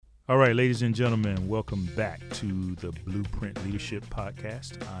All right, ladies and gentlemen, welcome back to the Blueprint Leadership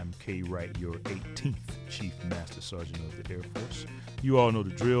Podcast. I'm K. Wright, your 18th Chief Master Sergeant of the Air Force. You all know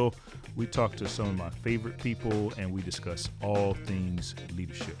the drill. We talk to some of my favorite people and we discuss all things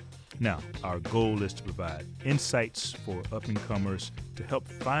leadership. Now, our goal is to provide insights for up-and-comers to help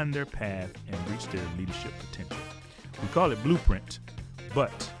find their path and reach their leadership potential. We call it Blueprint,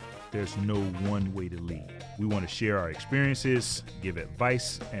 but there's no one way to lead. We want to share our experiences, give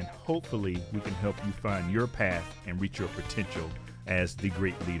advice, and hopefully we can help you find your path and reach your potential as the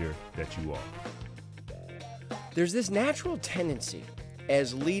great leader that you are. There's this natural tendency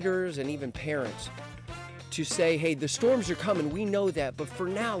as leaders and even parents to say, hey, the storms are coming, we know that, but for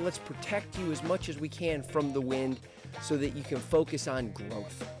now, let's protect you as much as we can from the wind so that you can focus on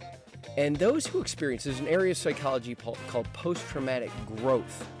growth. And those who experience, there's an area of psychology called post-traumatic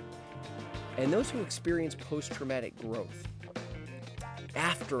growth. And those who experience post-traumatic growth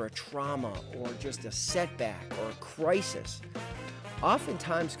after a trauma or just a setback or a crisis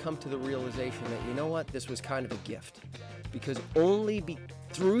oftentimes come to the realization that, you know what, this was kind of a gift. Because only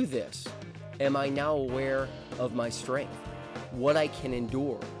through this am I now aware of my strength, what I can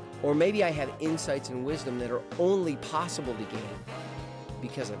endure. Or maybe I have insights and wisdom that are only possible to gain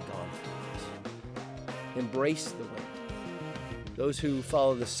because I've gone through this. Embrace the wind. Those who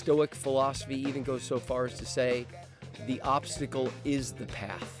follow the Stoic philosophy even go so far as to say, the obstacle is the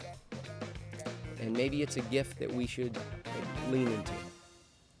path. And maybe it's a gift that we should lean into.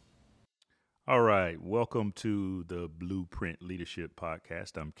 All right, welcome to the Blueprint Leadership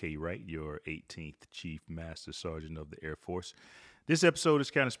Podcast. I'm K. Wright, your 18th Chief Master Sergeant of the Air Force. This episode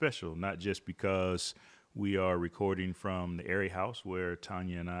is kind of special, not just because we are recording from the Airy House where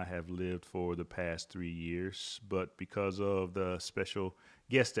Tanya and I have lived for the past 3 years, but because of the special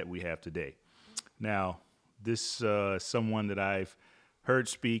guest that we have today. Now, this someone that I've heard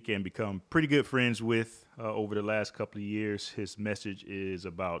speak and become pretty good friends with over the last couple of years. His message is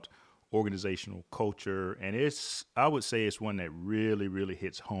about organizational culture, and I would say it's one that really, really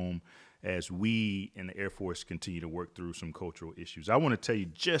hits home as we in the Air Force continue to work through some cultural issues. I want to tell you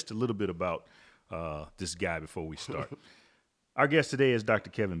just a little bit about this guy before we start. Our guest today is Dr.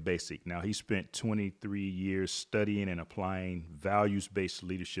 Kevin Basik. Now, he spent 23 years studying and applying values-based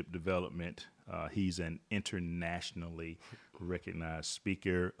leadership development. He's an internationally recognized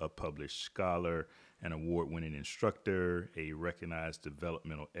speaker, a published scholar, an award-winning instructor, a recognized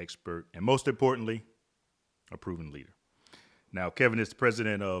developmental expert, and most importantly, a proven leader. Now, Kevin is the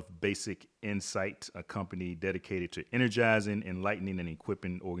president of Basik Insight, a company dedicated to energizing, enlightening, and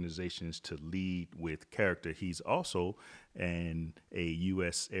equipping organizations to lead with character. He's also a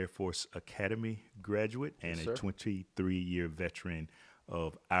U.S. Air Force Academy graduate and a 23-year veteran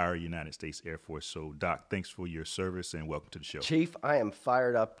of our United States Air Force. So, Doc, thanks for your service and welcome to the show. Chief, I am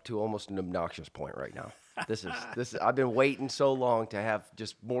fired up to almost an obnoxious point right now. This is. I've been waiting so long to have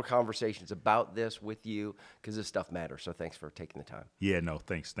just more conversations about this with you because this stuff matters. So thanks for taking the time. Yeah, no,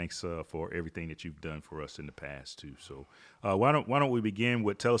 thanks. Thanks for everything that you've done for us in the past too. So why don't we begin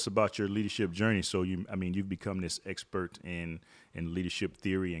with tell us about your leadership journey? So you've become this expert in leadership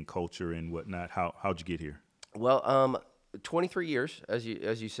theory and culture and whatnot. How'd you get here? Well, 23 years, as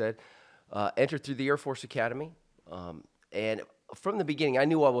you said, entered through the Air Force Academy, and from the beginning, I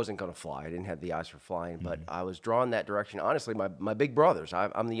knew I wasn't going to fly. I didn't have the eyes for flying, but I was drawn that direction. Honestly, my big brothers,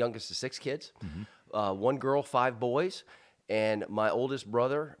 I'm the youngest of 6 kids, 1 girl, 5 boys, and my oldest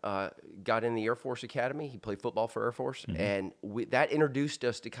brother got in the Air Force Academy. He played football for Air Force, and that introduced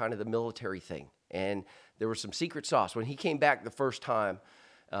us to kind of the military thing. And there was some secret sauce. When he came back the first time,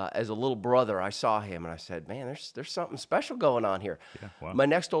 as a little brother, I saw him, and I said, man, there's something special going on here. Yeah, wow. My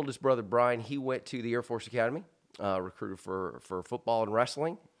next oldest brother, Brian, he went to the Air Force Academy. Recruited for football and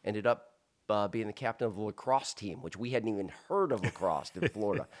wrestling, ended up being the captain of the lacrosse team, which we hadn't even heard of lacrosse in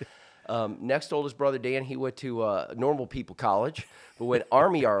Florida. Next oldest brother, Dan, he went to Normal People College, but went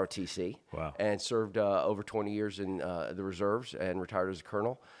Army ROTC. Wow. And served over 20 years in the reserves and retired as a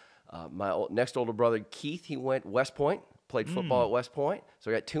colonel. My next older brother, Keith, he went West Point, played football at West Point. So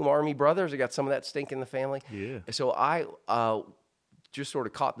I got 2 Army brothers. I got some of that stink in the family. Yeah. So I just sort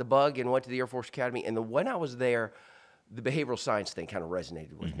of caught the bug and went to the Air Force Academy. And when I was there, the behavioral science thing kind of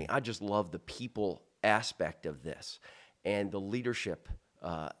resonated with me. I just love the people aspect of this and the leadership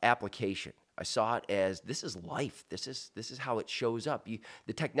application. I saw it as this is life. This is how it shows up.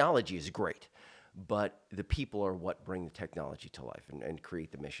 The technology is great, but the people are what bring the technology to life and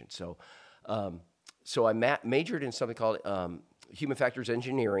create the mission. So I majored in something called human factors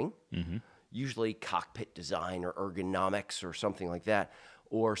engineering. Usually cockpit design or ergonomics or something like that,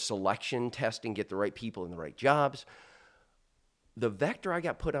 or selection testing, get the right people in the right jobs. the vector I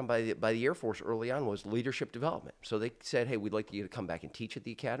got put on by the Air Force early on was leadership development. So they said, hey, we'd like you to come back and teach at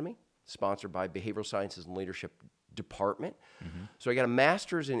the academy, sponsored by Behavioral Sciences and Leadership Department. Mm-hmm. So I got a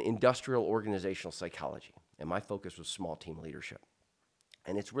master's in industrial organizational psychology, and my focus was small team leadership.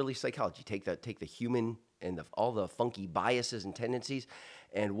 And it's really psychology. Take the human and all the funky biases and tendencies,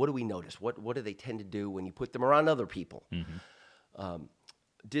 and what do we notice? What do they tend to do when you put them around other people? Mm-hmm.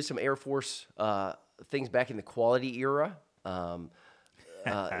 Did some Air Force things back in the quality era.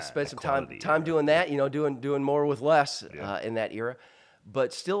 Spent some time doing that, doing more with less in that era,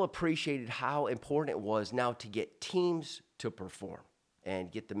 but still appreciated how important it was now to get teams to perform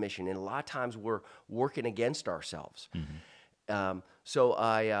and get the mission. And a lot of times we're working against ourselves. Mm-hmm. So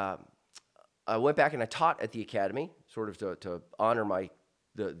I went back and I taught at the academy, sort of to honor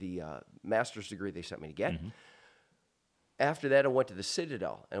the master's degree they sent me to get. Mm-hmm. After that, I went to the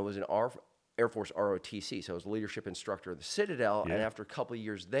Citadel, and it was an Air Force ROTC, so I was a leadership instructor at the Citadel, and after a couple of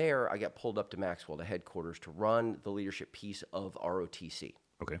years there, I got pulled up to Maxwell, the headquarters, to run the leadership piece of ROTC.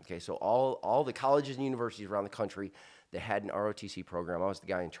 Okay, so all the colleges and universities around the country that had an ROTC program, I was the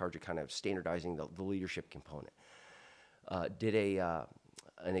guy in charge of kind of standardizing the leadership component. Did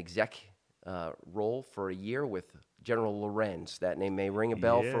an exec role for a year with General Lorenz. That name may ring a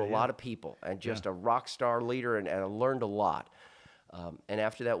bell for a lot of people, and just a rock star leader, and I learned a lot. And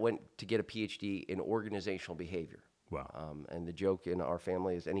after that, went to get a PhD in organizational behavior. Wow. And the joke in our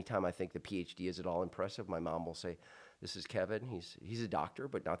family is anytime I think the PhD is at all impressive, my mom will say, this is Kevin. He's a doctor,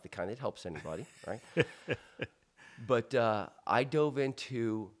 but not the kind that helps anybody, right? But I dove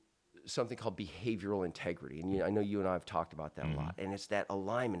into something called behavioral integrity. And I know you and I have talked about that a lot. And it's that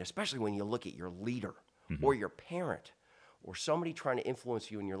alignment, especially when you look at your leader or your parent or somebody trying to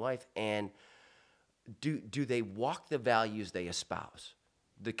influence you in your life, and do they walk the values they espouse?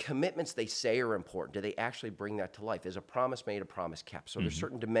 The commitments they say are important. Do they actually bring that to life? Is a promise made, a promise kept? So there's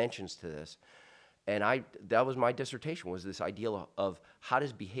certain dimensions to this. And that was my dissertation, was this idea of how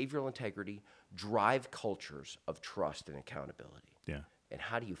does behavioral integrity drive cultures of trust and accountability? Yeah. And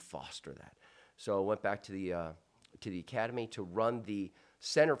how do you foster that? So I went back to the academy to run the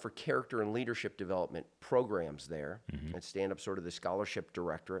Center for Character and Leadership Development programs there and stand up sort of the scholarship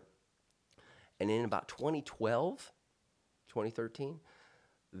directorate. And in about 2012, 2013,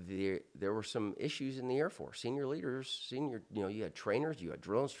 there were some issues in the Air Force. Senior leaders, you had trainers, you had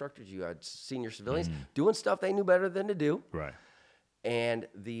drill instructors, you had senior civilians doing stuff they knew better than to do. Right. And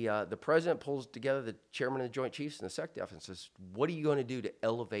the president pulls together the chairman of the Joint Chiefs and the SecDef and says, what are you going to do to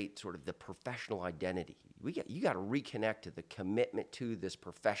elevate sort of the professional identity? You got to reconnect to the commitment to this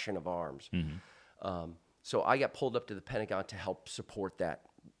profession of arms. So I got pulled up to the Pentagon to help support that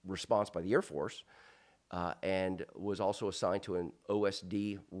response by the Air Force, and was also assigned to an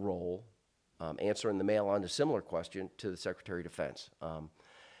OSD role, answering the mail on a similar question to the Secretary of Defense.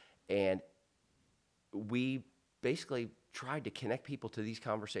 And we basically tried to connect people to these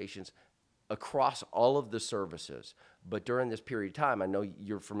conversations across all of the services. But during this period of time, I know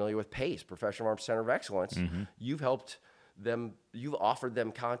you're familiar with PACE, Professional Arms Center of Excellence. You've helped them, you've offered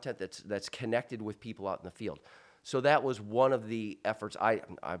them content that's connected with people out in the field. So that was one of the efforts.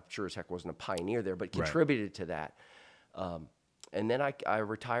 I'm sure as heck wasn't a pioneer there, but contributed to that. And then I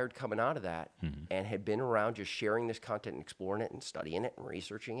retired coming out of that and had been around just sharing this content and exploring it and studying it and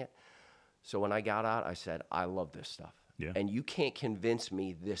researching it. So when I got out, I said, I love this stuff. Yeah. And you can't convince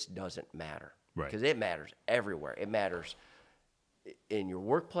me this doesn't matter. Because it matters everywhere. It matters in your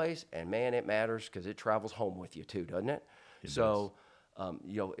workplace, and man, it matters because it travels home with you too, doesn't it? So,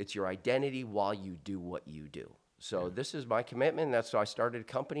 it's your identity while you do what you do. So this is my commitment, and that's why I started a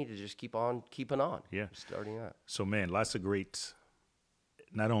company to just keep on keeping on. Yeah. Starting out. So, man, lots of great,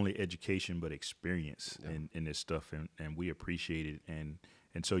 not only education, but experience in this stuff, and we appreciate it.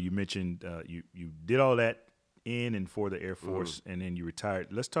 And so you mentioned you did all that in and for the Air Force, and then you retired.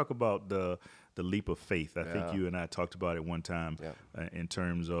 Let's talk about the leap of faith. I think you and I talked about it one time in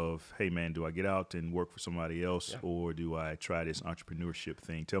terms of, hey, man, do I get out and work for somebody else, or do I try this entrepreneurship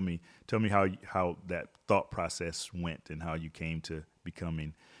thing? Tell me how that thought process went and how you came to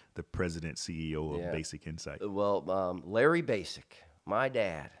becoming the president CEO of Basik Insight. Well, Larry Basik, my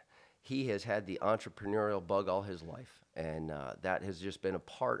dad, he has had the entrepreneurial bug all his life, and that has just been a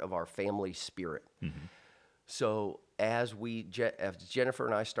part of our family spirit. So as Jennifer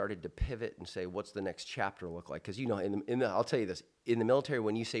and I started to pivot and say, what's the next chapter look like? Because, I'll tell you this, in the military,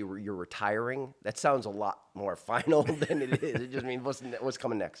 when you say you're retiring, that sounds a lot more final than it is. It just means what's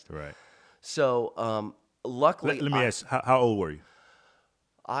coming next. Right. So luckily... Let me ask, how old were you?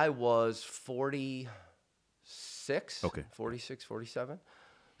 I was 46, 46, 47.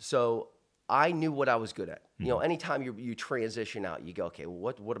 So I knew what I was good at. You know, anytime you transition out, you go, okay,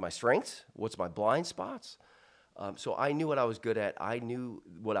 well, what are my strengths? What's my blind spots? So I knew what I was good at. I knew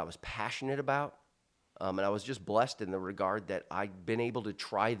what I was passionate about. And I was just blessed in the regard that I'd been able to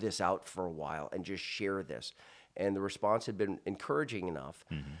try this out for a while and just share this. And the response had been encouraging enough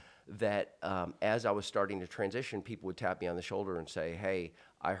that as I was starting to transition, people would tap me on the shoulder and say, hey,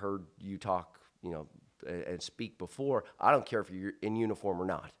 I heard you talk, and speak before. I don't care if you're in uniform or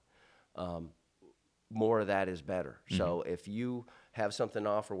not. More of that is better. So if you have something to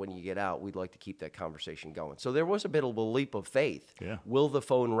offer when you get out, we'd like to keep that conversation going. So there was a bit of a leap of faith. Yeah. Will the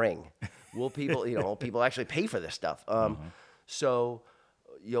phone ring? Will people, people actually pay for this stuff? So,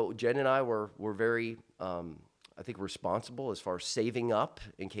 Jen and I were very, I think, responsible as far as saving up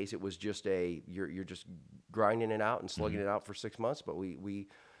in case it was just you're just grinding it out and slugging it out for 6 months. But we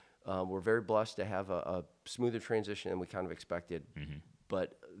were very blessed to have a smoother transition than we kind of expected.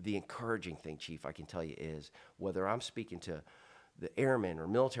 But the encouraging thing, Chief, I can tell you is whether I'm speaking to the airmen or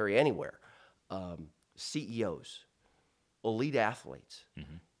military anywhere, CEOs, elite athletes,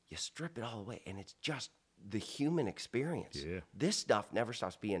 you strip it all away, and it's just the human experience. Yeah. This stuff never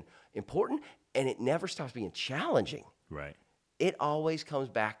stops being important, and it never stops being challenging. Right. It always comes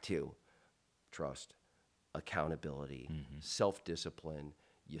back to trust, accountability, self-discipline.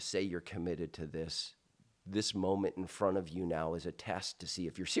 You say you're committed to this. This moment in front of you now is a test to see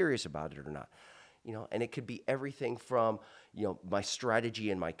if you're serious about it or not. And it could be everything from, my strategy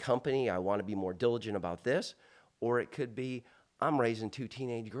in my company, I want to be more diligent about this, or it could be, I'm raising 2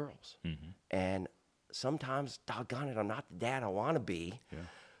 teenage girls. And sometimes, doggone it, I'm not the dad I want to be. Yeah.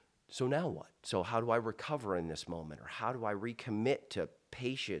 So now what? So how do I recover in this moment? Or how do I recommit to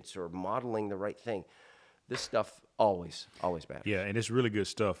patience or modeling the right thing? This stuff always matters. Yeah, and it's really good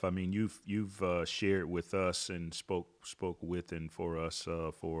stuff. I mean, you've shared with us and spoke with and for us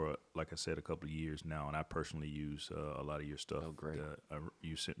for, like I said, a couple of years now, and I personally use a lot of your stuff. Oh, great.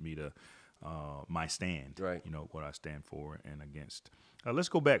 You sent me to my stand, right? What I stand for and against. Let's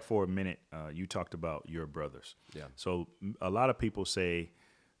go back for a minute. You talked about your brothers. Yeah. So a lot of people say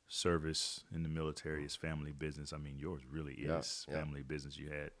service in the military is family business. I mean, yours really is family business. You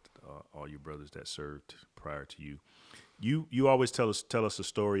had all your brothers that served prior to you. You always tell us a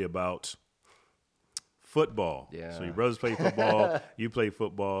story about football. Yeah. So your brothers played football, you played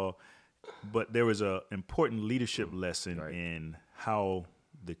football, but there was a important leadership lesson in how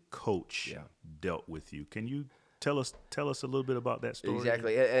the coach dealt with you. Can you tell us a little bit about that story?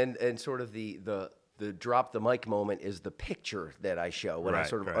 Exactly, and sort of the drop the mic moment is the picture that I show when I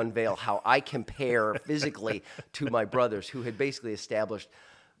sort of unveil how I compare physically to my brothers who had basically established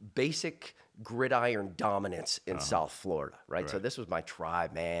basic gridiron dominance in South Florida, right? So this was my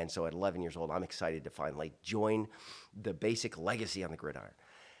tribe, man. So at 11 years old, I'm excited to finally join the basic legacy on the gridiron.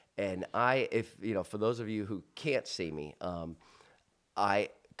 And for those of you who can't see me, I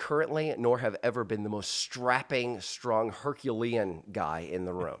currently nor have ever been the most strapping, strong, Herculean guy in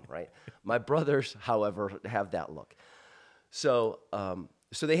the room, right? My brothers, however, have that look. So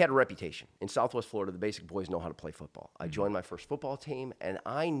they had a reputation. In Southwest Florida, the basic boys know how to play football. I joined my first football team, and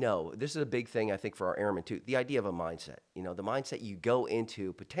I know, this is a big thing, I think, for our airmen, too, the idea of a mindset. The mindset you go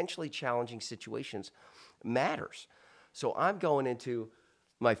into potentially challenging situations matters. So I'm going into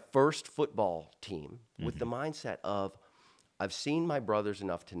my first football team with the mindset of, I've seen my brothers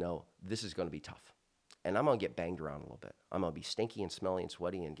enough to know this is going to be tough. And I'm going to get banged around a little bit. I'm going to be stinky and smelly and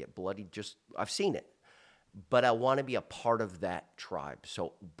sweaty and get bloody. I've seen it. But I want to be a part of that tribe.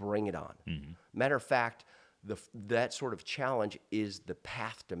 So bring it on. Matter of fact, that sort of challenge is the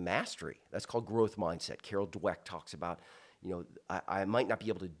path to mastery. That's called growth mindset. Carol Dweck talks about, I might not be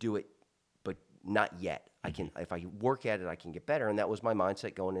able to do it, but not yet. I can, if I work at it, I can get better. And that was my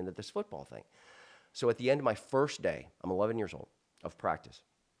mindset going into this football thing. So at the end of my first day, I'm 11 years old, of practice.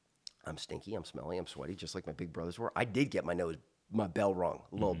 I'm stinky, I'm smelly, I'm sweaty, just like my big brothers were. I did get my bell rung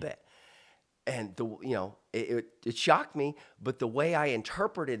a little bit. And it shocked me, but the way I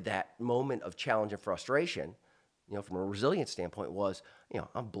interpreted that moment of challenge and frustration, from a resilience standpoint was,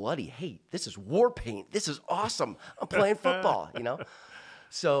 I'm bloody. Hey, this is war paint. This is awesome. I'm playing football,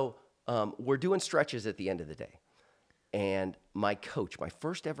 So we're doing stretches at the end of the day. And my coach, my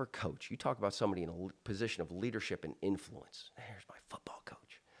first ever coach, you talk about somebody in a position of leadership and influence. There's my football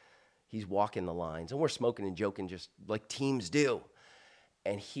coach. He's walking the lines, and we're smoking and joking just like teams do.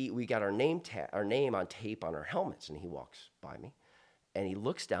 And we got our name on tape on our helmets, and he walks by me, and he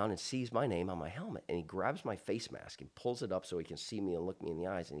looks down and sees my name on my helmet, and he grabs my face mask and pulls it up so he can see me and look me in the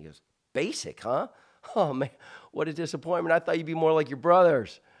eyes, and he goes, "Basic, huh? Oh, man, what a disappointment. I thought you'd be more like your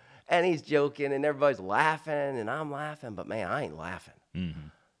brothers." And he's joking, and everybody's laughing, and I'm laughing, but, man, I ain't laughing.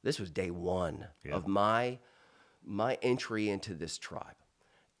 This was day one Yeah. of my entry into this tribe.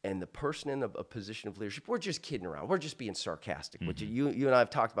 And the person in a position of leadership, we're just kidding around. We're just being sarcastic. Which you and I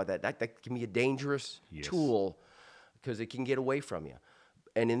have talked about that. That can be a dangerous tool because it can get away from you.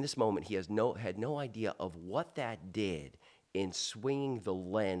 And in this moment, he had no idea of what that did in swinging the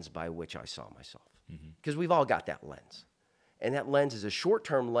lens by which I saw myself. Because we've all got that lens. And that lens is a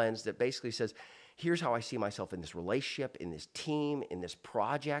short-term lens that basically says, here's how I see myself in this relationship, in this team, in this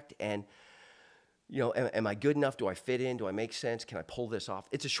project. And, am I good enough? Do I fit in? Do I make sense? Can I pull this off?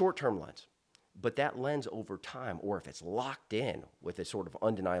 It's a short-term lens. But that lens over time, or if it's locked in with a sort of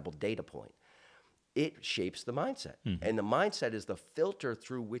undeniable data point, it shapes the mindset. And the mindset is the filter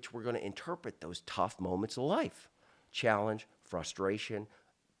through which we're going to interpret those tough moments of life. Challenge, frustration,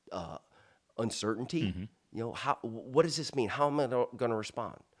 uncertainty. What does this mean? How am I going to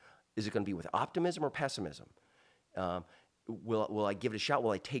respond? Is it going to be with optimism or pessimism? Will I give it a shot?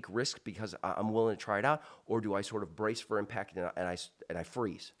 Will I take risks because I'm willing to try it out, or do I sort of brace for impact and I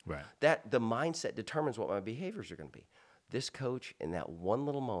freeze? Right. That the mindset determines what my behaviors are going to be. This coach, in that one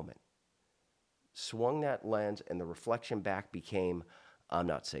little moment, swung that lens, and the reflection back became, I'm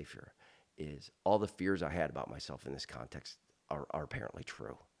not safe here. Is all the fears I had about myself in this context are apparently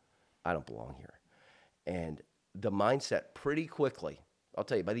true. I don't belong here. And the mindset pretty quickly, I'll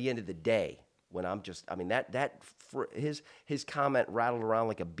tell you, by the end of the day, when I'm just, his comment rattled around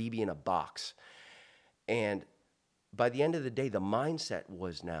like a BB in a box. And by the end of the day, the mindset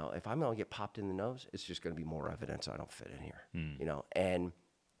was now, if I'm going to get popped in the nose, it's just going to be more evidence I don't fit in here, And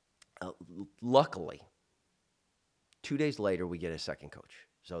luckily, 2 days later, we get a second coach.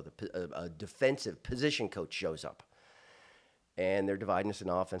 So a defensive position coach shows up. And they're dividing us in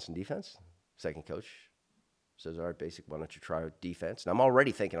offense and defense. Second coach says, all right, Basik, why don't you try defense? And I'm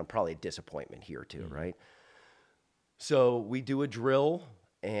already thinking I'm probably a disappointment here too, right? So we do a drill,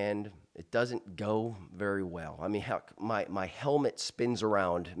 and it doesn't go very well. I mean, heck, my helmet spins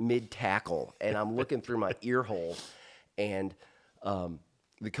around mid-tackle, and I'm looking through my ear hole, and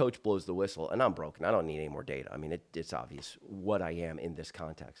the coach blows the whistle, and I'm broken. I don't need any more data. I mean, it's obvious what I am in this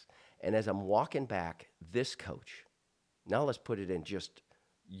context. And as I'm walking back, this coach, now let's put it in just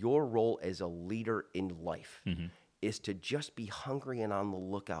your role as a leader in life is to just be hungry and on the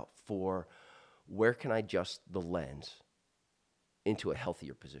lookout for where can I adjust the lens into a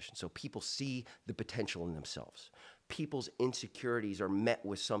healthier position so people see the potential in themselves. People's insecurities are met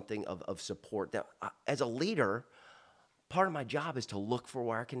with something of support. That as a leader, part of my job is to look for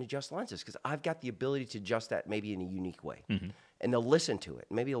where I can adjust lenses because I've got the ability to adjust that maybe in a unique way. And they'll listen to it.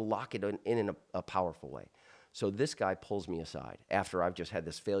 Maybe they'll lock it in a powerful way. So this guy pulls me aside after I've just had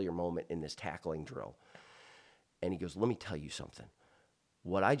this failure moment in this tackling drill. And he goes, let me tell you something.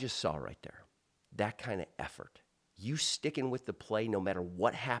 What I just saw right there, that kind of effort, you sticking with the play no matter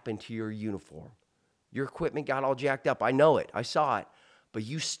what happened to your uniform. Your equipment got all jacked up. I know it. I saw it. But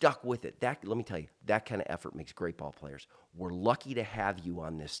you stuck with it. Let me tell you, that kind of effort makes great ball players. We're lucky to have you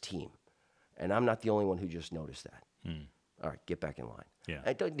on this team. And I'm not the only one who just noticed that. All right, get back in line. Yeah.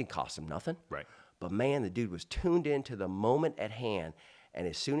 It didn't cost him nothing. Right. But man, the dude was tuned into the moment at hand. And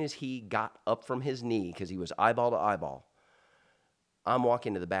as soon as he got up from his knee, because he was eyeball to eyeball, I'm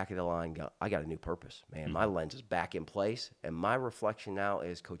walking to the back of the line, I got a new purpose. Man, my lens is back in place. And my reflection now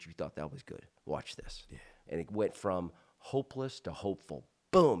is, Coach, you thought that was good. Watch this. Yeah. And it went from hopeless to hopeful.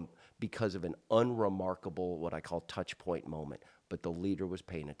 Boom. Because of an unremarkable, what I call touch point moment. But the leader was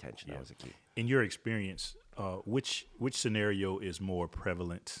paying attention. Yeah. That was the key. In your experience, which scenario is more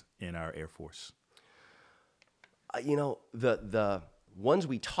prevalent in our Air Force? The ones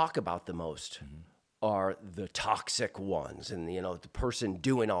we talk about the most are the toxic ones, and the person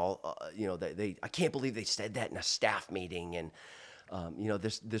doing all, I can't believe they said that in a staff meeting, and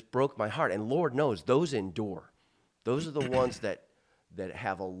this broke my heart. And Lord knows those endure. Those are the ones that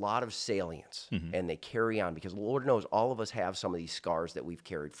have a lot of salience, and they carry on because Lord knows all of us have some of these scars that we've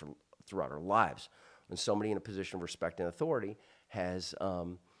carried throughout our lives. When somebody in a position of respect and authority has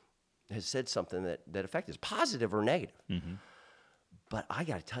said something that affected us, positive or negative. But I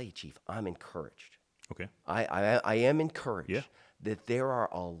got to tell you, Chief, I'm encouraged. Okay. I am encouraged that there are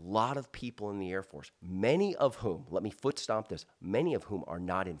a lot of people in the Air Force, many of whom, let me foot stomp this, many of whom are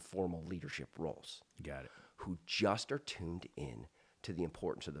not in formal leadership roles. Got it. Who just are tuned in to the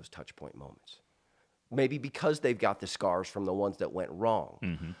importance of those touch point moments. Maybe because they've got the scars from the ones that went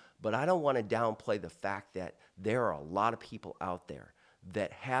wrong. But I don't want to downplay the fact that there are a lot of people out there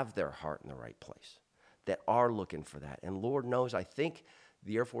that have their heart in the right place, that are looking for that. And Lord knows, I think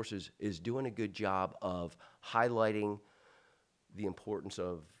the Air Force is doing a good job of highlighting the importance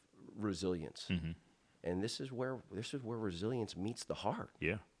of resilience. And this is where resilience meets the heart.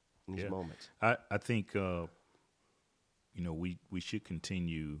 Yeah. in these moments. I think, we should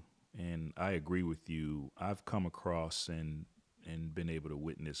continue, and I agree with you. I've come across and been able to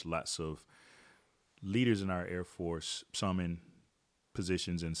witness lots of leaders in our Air Force, some in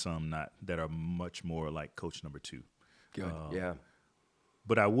positions and some not, that are much more like Coach number 2. Good, yeah.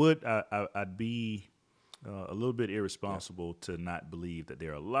 But I'd be a little bit irresponsible to not believe that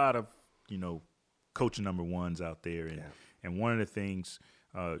there are a lot of, Coach number 1s out there. And one of the things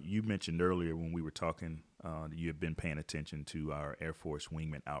you mentioned earlier when we were talking, you have been paying attention to our Air Force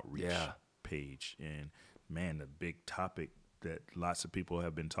Wingman Outreach page. And, man, the big topic that lots of people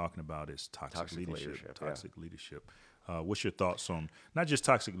have been talking about is toxic leadership. What's your thoughts on not just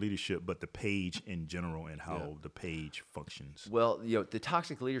toxic leadership, but the page in general and how the page functions? Well, the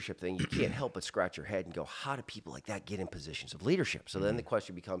toxic leadership thing, you can't help but scratch your head and go, how do people like that get in positions of leadership? So then the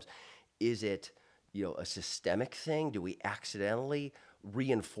question becomes, is it, a systemic thing? Do we accidentally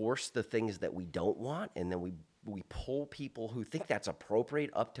reinforce the things that we don't want, and then we pull people who think that's appropriate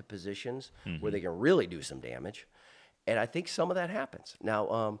up to positions where they can really do some damage? And I think some of that happens.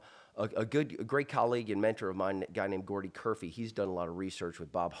 Now, a great colleague and mentor of mine, a guy named Gordy Curfey, he's done a lot of research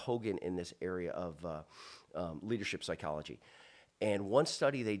with Bob Hogan in this area of leadership psychology. And one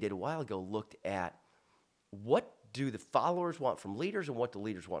study they did a while ago looked at what do the followers want from leaders and what do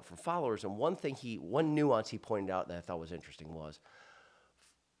leaders want from followers. And one nuance he pointed out that I thought was interesting was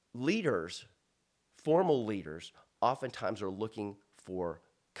formal leaders, oftentimes are looking for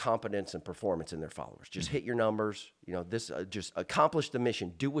competence and performance in their followers. Just hit your numbers, just accomplish the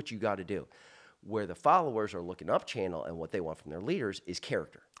mission, do what you got to do. Where the followers are looking up channel and what they want from their leaders is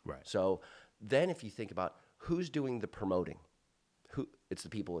character. Right. So then if you think about who's doing the promoting, it's the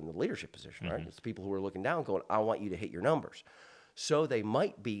people in the leadership position, right? It's the people who are looking down going, I want you to hit your numbers. So they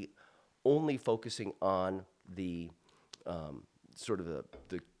might be only focusing on the sort of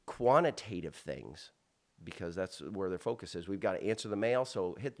the quantitative things, because that's where their focus is. We've got to answer the mail,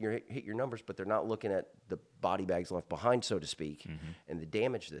 so hit your numbers, but they're not looking at the body bags left behind, so to speak, and the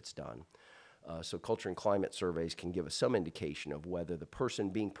damage that's done. So culture and climate surveys can give us some indication of whether the person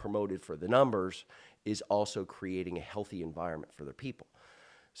being promoted for the numbers is also creating a healthy environment for their people.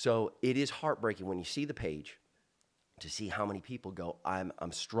 So it is heartbreaking when you see the page to see how many people go, I'm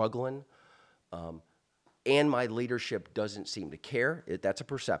struggling, and my leadership doesn't seem to care. That's a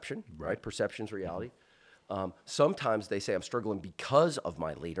perception, right? Perception's reality. Sometimes they say I'm struggling because of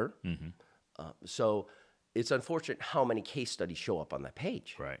my leader. So it's unfortunate how many case studies show up on that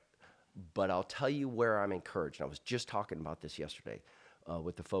page. Right. But I'll tell you where I'm encouraged. I was just talking about this yesterday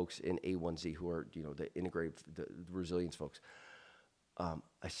with the folks in A1Z who are, the integrated, the resilience folks.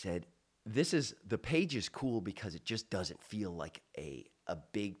 I said, the page is cool because it just doesn't feel like a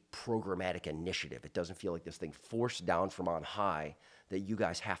big programmatic initiative. It doesn't feel like this thing forced down from on high that you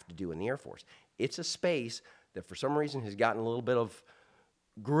guys have to do in the Air Force. It's a space that for some reason has gotten a little bit of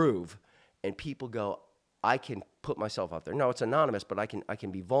groove, and people go, I can put myself out there. No, it's anonymous, but I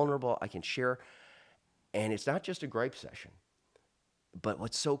can be vulnerable, I can share. And it's not just a gripe session. But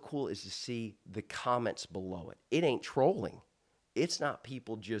what's so cool is to see the comments below it. It ain't trolling. It's not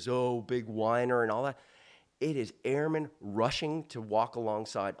people just, big whiner and all that. It is airmen rushing to walk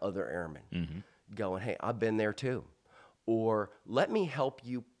alongside other airmen, going, hey, I've been there too. Or let me help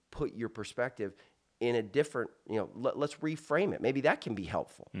you put your perspective in a different, let's reframe it. Maybe that can be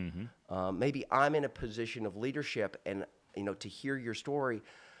helpful. Maybe I'm in a position of leadership and, to hear your story,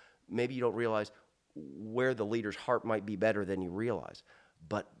 maybe you don't realize where the leader's heart might be better than you realize.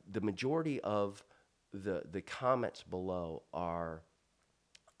 But the majority of the comments below are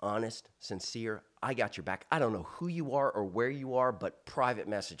honest, sincere. I got your back. I don't know who you are or where you are, but private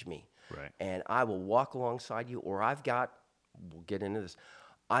message me. Right. And I will walk alongside you, or we'll get into this,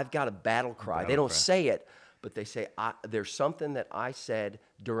 I've got a battle cry. They don't say it, but they say, there's something that I said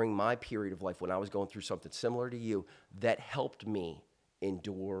during my period of life when I was going through something similar to you that helped me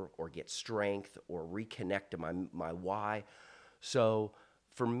endure or get strength or reconnect to my why. So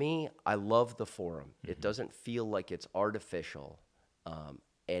for me, I love the forum. It doesn't feel like it's artificial,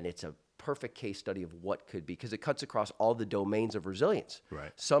 and it's a perfect case study of what could be, because it cuts across all the domains of resilience.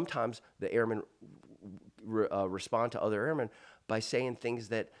 Right. Sometimes the airmen respond to other airmen by saying things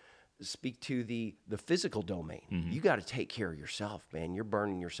that speak to the physical domain. You got to take care of yourself, man. You're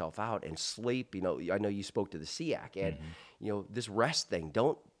burning yourself out, and sleep. I know you spoke to the SEAC, and this rest thing.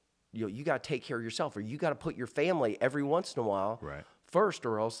 You got to take care of yourself, or you got to put your family every once in a while first,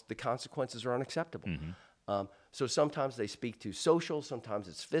 or else the consequences are unacceptable. So sometimes they speak to social, sometimes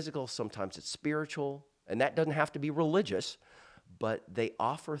it's physical, sometimes it's spiritual, and that doesn't have to be religious, but they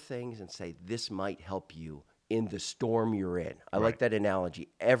offer things and say, this might help you in the storm you're in. I like that analogy.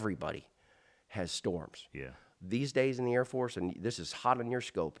 Everybody has storms. Yeah. These days in the Air Force, and this is hot on your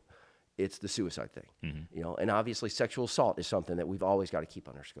scope, it's the suicide thing. You know, and obviously sexual assault is something that we've always got to keep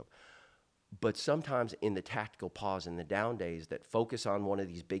on our scope. But sometimes in the tactical pause and the down days that focus on one of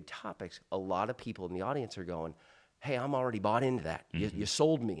these big topics, a lot of people in the audience are going, hey, I'm already bought into that. You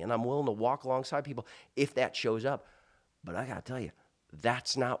sold me, and I'm willing to walk alongside people if that shows up. But I got to tell you,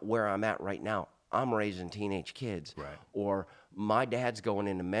 that's not where I'm at right now. I'm raising teenage kids, or my dad's going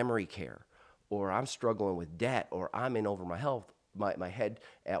into memory care, or I'm struggling with debt, or I'm in over my health, my head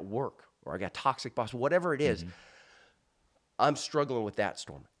at work, or I got toxic boss, whatever it is. I'm struggling with that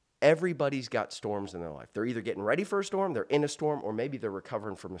storm. Everybody's got storms in their life. They're either getting ready for a storm, they're in a storm, or maybe they're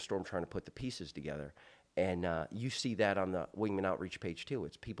recovering from a storm trying to put the pieces together. And you see that on the Wingman Outreach page too.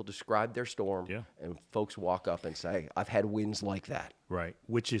 It's people describe their storm, and folks walk up and say, I've had wins like that. Right,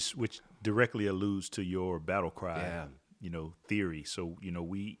 which directly alludes to your battle cry, theory. So,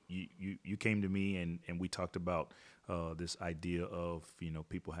 you came to me and we talked about this idea of,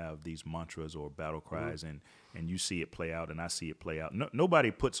 people have these mantras or battle cries, and you see it play out, and I see it play out.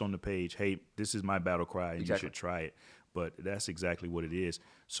 Nobody puts on the page, hey, this is my battle cry, and you should try it. But that's exactly what it is.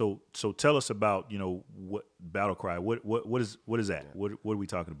 So tell us about, what battle cry, what is that? What are we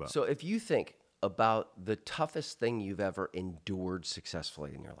talking about? So if you think about the toughest thing you've ever endured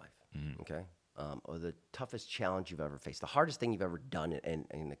successfully in your life, okay? Or the toughest challenge you've ever faced, the hardest thing you've ever done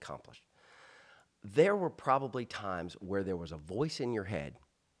and accomplished. There were probably times where there was a voice in your head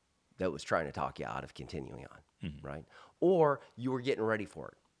that was trying to talk you out of continuing on, right? Or you were getting ready for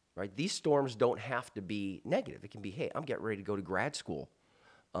it. Right? These storms don't have to be negative. It can be, hey, I'm getting ready to go to grad school,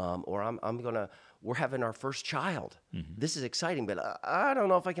 or we're having our first child. This is exciting, but I don't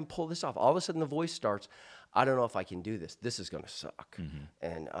know if I can pull this off. All of a sudden the voice starts, I don't know if I can do this. This is going to suck.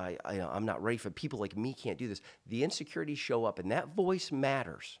 And I'm not ready for people like me can't do this. The insecurities show up, and that voice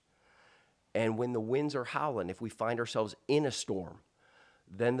matters. And when the winds are howling, if we find ourselves in a storm,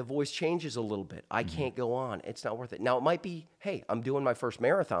 then the voice changes a little bit. I can't go on. It's not worth it. Now, it might be, hey, I'm doing my first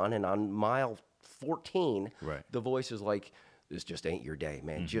marathon, and on mile 14, the voice is like, this just ain't your day,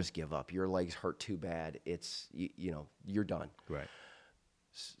 man. Just give up. Your legs hurt too bad. It's, you're done. Right.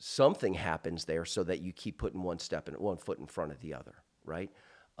 Something happens there so that you keep putting one foot in front of the other, right?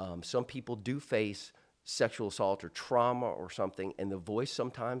 Some people do face sexual assault or trauma or something, and the voice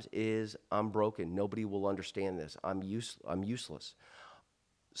sometimes is, I'm broken. Nobody will understand this. I'm useless.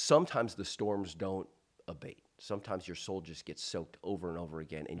 Sometimes the storms don't abate. Sometimes your soul just gets soaked over and over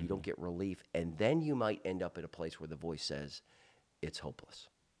again, and you don't get relief. And then you might end up at a place where the voice says, it's hopeless.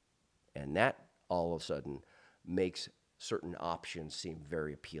 And that all of a sudden makes certain options seem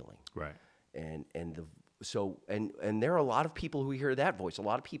very appealing. Right. And there are a lot of people who hear that voice. A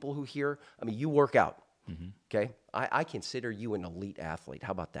lot of people who hear, you work out. Okay. I consider you an elite athlete.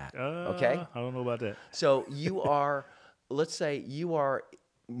 How about that? Okay. I don't know about that. So you are, let's say you are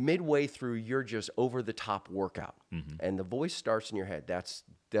midway through your just over-the-top workout, and the voice starts in your head. That's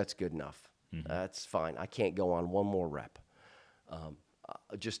good enough. That's fine. I can't go on one more rep.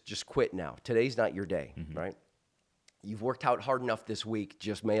 Just quit now. Today's not your day, right? You've worked out hard enough this week.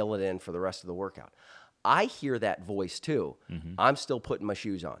 Just mail it in for the rest of the workout. I hear that voice too. I'm still putting my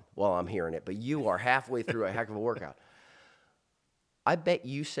shoes on while I'm hearing it, but you are halfway through a heck of a workout. I bet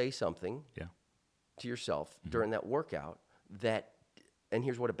you say something to yourself during that workout and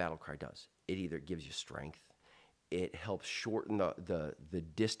here's what a battle cry does. It either gives you strength, it helps shorten the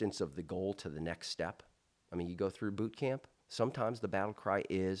distance of the goal to the next step. You go through boot camp, sometimes the battle cry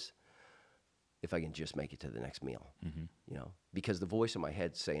is, if I can just make it to the next meal, because the voice in my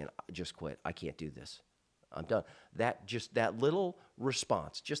head saying, just quit, I can't do this, I'm done. That little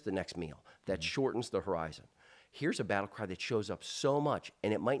response, just the next meal, that shortens the horizon. Here's a battle cry that shows up so much,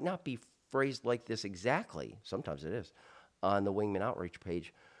 and it might not be phrased like this exactly, sometimes it is, on the Wingman Outreach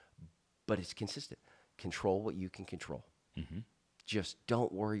page, but it's consistent. Control what you can control. Just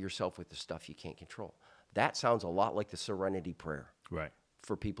don't worry yourself with the stuff you can't control. That sounds a lot like the Serenity Prayer. Right.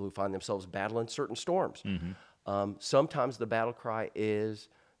 For people who find themselves battling certain storms. Sometimes the battle cry is,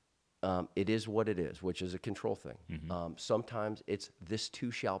 it is what it is, which is a control thing. Sometimes it's, this too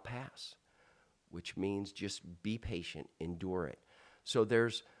shall pass, which means just be patient, endure it. So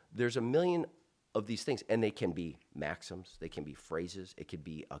there's a million of these things, and they can be maxims, they can be phrases, it could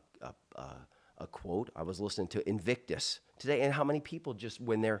be a quote. I was listening to Invictus today, and how many people just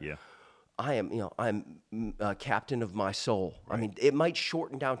when they're, I'm captain of my soul. Right. It might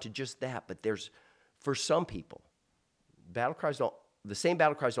shorten down to just that, but for some people, the same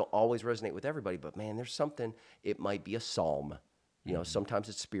battle cries don't always resonate with everybody, but man, there's something, it might be a psalm. Sometimes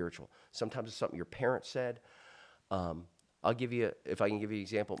it's spiritual. Sometimes it's something your parents said. I'll give you, if I can give you an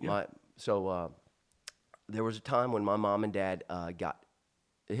example. Yeah. There was a time when my mom and dad got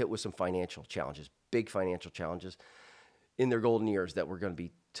hit with some financial challenges, big financial challenges in their golden years that were going to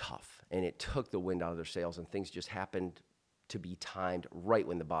be tough. And it took the wind out of their sails, and things just happened to be timed right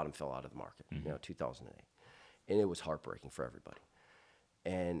when the bottom fell out of the market, 2008. And it was heartbreaking for everybody.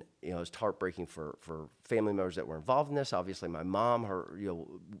 And, it was heartbreaking for family members that were involved in this. Obviously, my mom,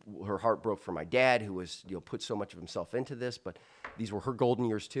 her heart broke for my dad, who was, put so much of himself into this, but these were her golden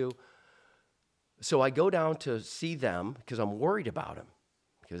years too. So I go down to see them because I'm worried about them.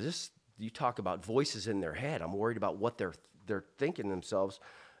 Because you talk about voices in their head. I'm worried about what they're thinking themselves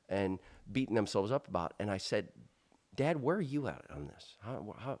and beating themselves up about. And I said, Dad, where are you at on this?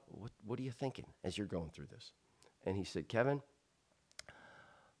 What are you thinking as you're going through this? And he said, Kevin,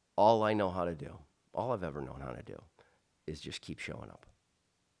 all I know how to do, all I've ever known how to do, is just keep showing up.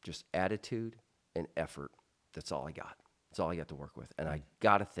 Just attitude and effort. That's all I got. That's all I got to work with. And I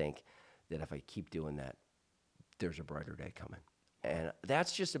got to think that if I keep doing that, there's a brighter day coming. And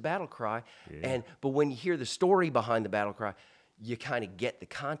that's just a battle cry. Yeah. But when you hear the story behind the battle cry, you kind of get the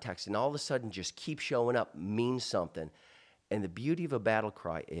context. And all of a sudden, just keep showing up means something. And the beauty of a battle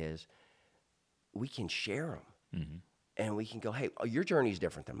cry is we can share them. Mm-hmm. And we can go, hey, your journey is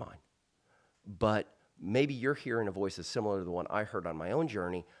different than mine. But maybe you're hearing a voice that's similar to the one I heard on my own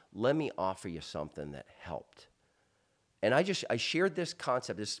journey. Let me offer you something that helped. And I shared this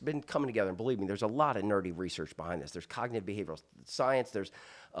concept. It's been coming together, and believe me, there's a lot of nerdy research behind this. There's cognitive behavioral science. There's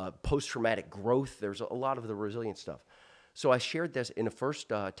post-traumatic growth. There's a lot of the resilient stuff. So I shared this in the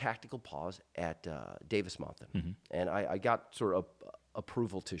first tactical pause at Davis Mountain. Mm-hmm. And I got sort of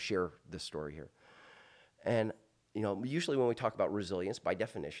approval to share this story here. And, usually when we talk about resilience, by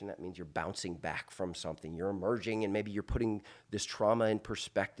definition, that means you're bouncing back from something. You're emerging, and maybe you're putting this trauma in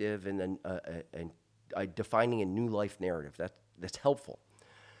perspective and then defining a new life narrative. That's helpful.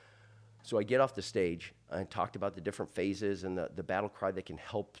 So I get off the stage and talked about the different phases and the battle cry that can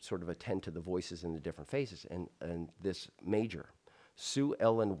help sort of attend to the voices in the different phases. And this Major, Sue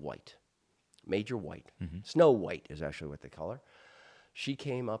Ellen White, Major White, mm-hmm. Snow White is actually what they call her. She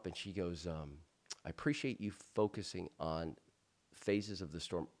came up and she goes, I appreciate you focusing on phases of the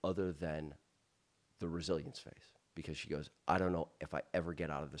storm other than the resilience phase. Because she goes, I don't know if I ever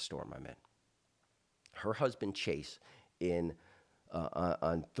get out of the storm I'm in. Her husband, Chase,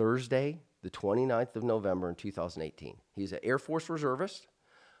 on Thursday, the 29th of November in 2018. He's an Air Force reservist,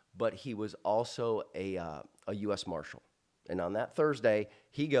 but he was also a U.S. Marshal. And on that Thursday,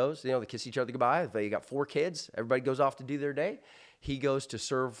 he goes, they kiss each other goodbye. They got 4 kids. Everybody goes off to do their day. He goes to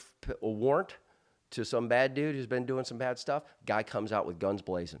serve a warrant to some bad dude who's been doing some bad stuff. Guy comes out with guns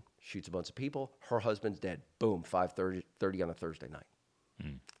blazing, shoots a bunch of people. Her husband's dead. Boom, 5:30 on a Thursday night.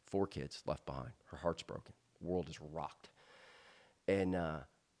 4 kids left behind. Her heart's broken. The world is rocked. And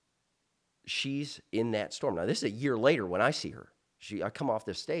she's in that storm. Now, this is a year later when I see her. I come off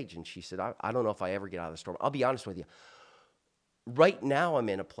this stage, and she said, I don't know if I ever get out of the storm. I'll be honest with you. Right now, I'm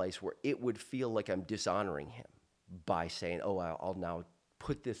in a place where it would feel like I'm dishonoring him by saying, I'll now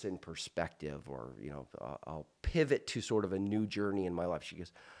put this in perspective, or, I'll pivot to sort of a new journey in my life. She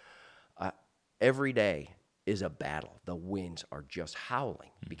goes, every day is a battle. The winds are just howling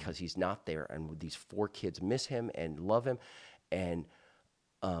because he's not there. And these 4 kids miss him and love him. And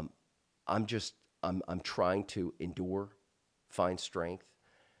I'm trying to endure, find strength.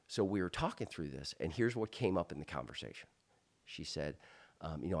 So we were talking through this, and here's what came up in the conversation. She said,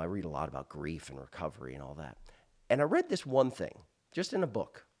 I read a lot about grief and recovery and all that. And I read this one thing, just in a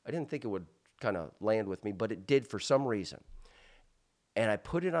book. I didn't think it would kind of land with me, but it did for some reason. And I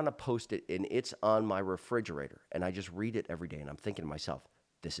put it on a Post-it, and it's on my refrigerator. And I just read it every day, and I'm thinking to myself,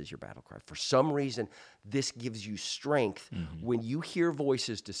 this is your battle cry. For some reason, this gives you strength when you hear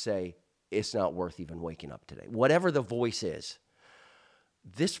voices to say, it's not worth even waking up today. Whatever the voice is,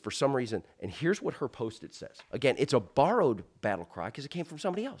 this for some reason, and here's what her Post-it says. Again, it's a borrowed battle cry because it came from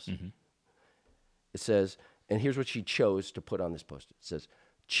somebody else. Mm-hmm. It says, and here's what she chose to put on this Post-it. It says,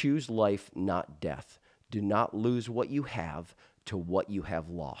 choose life, not death. Do not lose what you have to what you have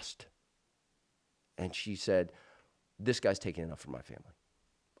lost. And she said, this guy's taking enough from my family.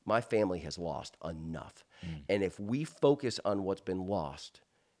 My family has lost enough. And if we focus on what's been lost,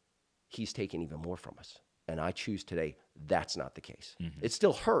 he's taking even more from us. And I choose today, that's not the case. It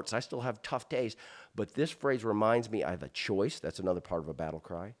still hurts. I still have tough days. But this phrase reminds me I have a choice. That's another part of a battle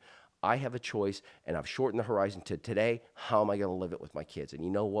cry. I have a choice, and I've shortened the horizon to today. How am I going to live it with my kids? And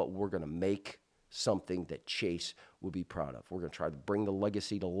you know what? We're going to make something that Chase will be proud of. We're going to try to bring the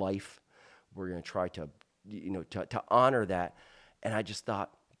legacy to life. We're going to try to, to honor that. And I just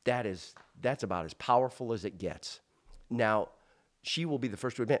thought that's about as powerful as it gets Now, she will be the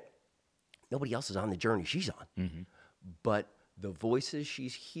first to admit, nobody else is on the journey she's on. But the voices she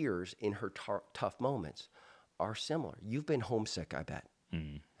hears in her tough moments are similar. You've been homesick, I bet.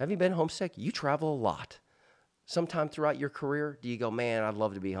 Have you been homesick? You travel a lot. Sometime throughout your career, do you go, man, I'd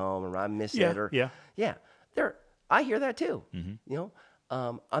love to be home, or I miss it? Or, yeah. I hear that too. You know,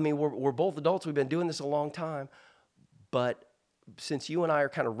 I mean, we're both adults. We've been doing this a long time, but since you and I are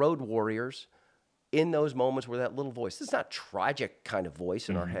kind of road warriors, in those moments where that little voice, it's not tragic kind of voice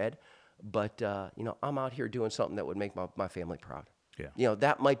in our head, but you know, I'm out here doing something that would make my family proud. Yeah. You know,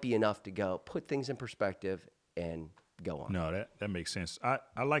 that might be enough to go put things in perspective and go on. No, that makes sense.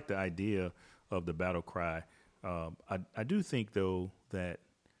 I like the idea of the battle cry. I do think, though, that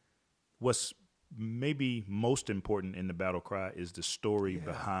what's maybe most important in the battle cry is the story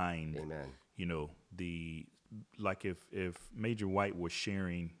behind, you know, like if Major White was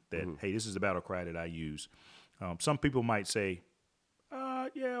sharing that, hey, this is the battle cry that I use. Some people might say,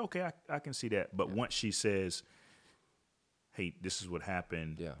 yeah, okay, I can see that. But once she says, hey, this is what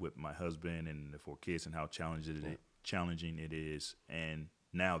happened with my husband and the 4 kids and how challenging it is, and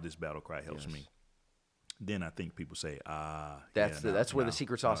now this battle cry helps me. Then I think people say, that's where the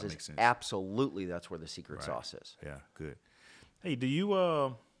secret sauce is. Absolutely, that's where the secret sauce is. Yeah, good. Hey, do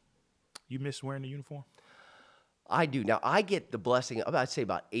you miss wearing the uniform? I do. Now, I get the blessing of, I'd say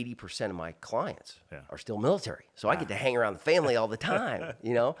about 80% of my clients are still military. So I get to hang around the family all the time,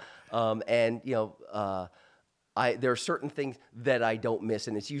 you know? And, you know, there are certain things that I don't miss,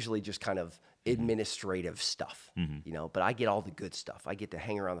 and it's usually just kind of administrative stuff, you know, but I get all the good stuff. I get to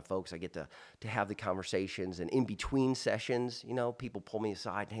hang around the folks. I get to have the conversations, and in between sessions, you know, people pull me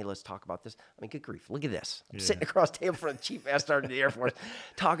aside and, hey, let's talk about this. I mean, good grief, look at this. I'm sitting across the table from the Chief Master Sergeant of the Air Force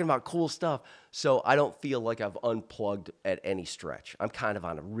talking about cool stuff. So I don't feel like I've unplugged at any stretch. I'm kind of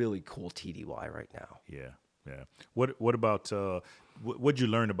on a really cool TDY right now. Yeah. What about, what'd you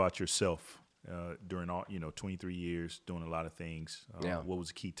learn about yourself during all, 23 years, doing a lot of things? What was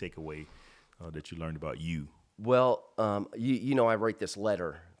the key takeaway that you learned about you? Well, you know, I write this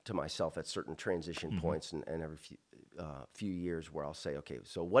letter to myself at certain transition points and every few years where I'll say, okay,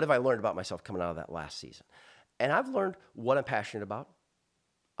 so what have I learned about myself coming out of that last season? And I've learned what I'm passionate about.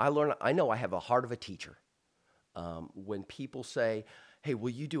 I know I have a heart of a teacher. When people say, hey,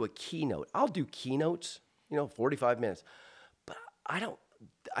 will you do a keynote? I'll do keynotes, 45 minutes. But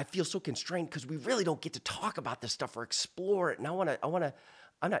I feel so constrained because we really don't get to talk about this stuff or explore it. And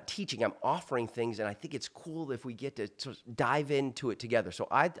I'm not teaching, I'm offering things, and I think it's cool if we get to sort of dive into it together. So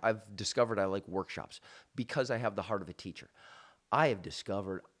I've discovered I like workshops because I have the heart of a teacher. I have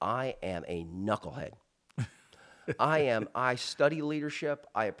discovered I am a knucklehead. I study leadership,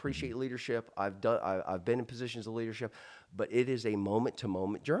 I appreciate leadership, I've been in positions of leadership, but it is a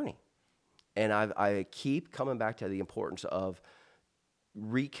moment-to-moment journey. And I keep coming back to the importance of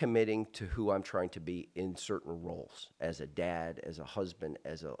recommitting to who I'm trying to be in certain roles, as a dad, as a husband,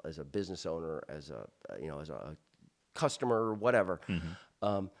 as a business owner, as a customer, whatever.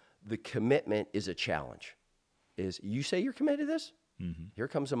 The commitment is a challenge. Is you say you're committed to this? Here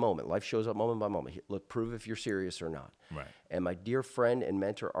comes a moment. Life shows up moment by moment. Look, prove if you're serious or not. Right. And my dear friend and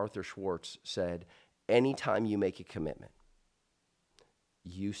mentor Arthur Schwartz said, anytime you make a commitment,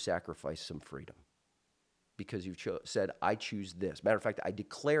 you sacrifice some freedom. Because you've said, I choose this. Matter of fact, I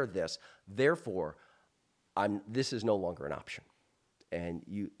declare this. Therefore, this is no longer an option. And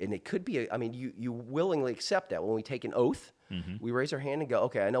it could be, you willingly accept that. When we take an oath, we raise our hand and go,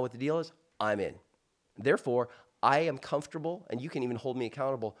 okay, I know what the deal is. I'm in. Therefore, I am comfortable, and you can even hold me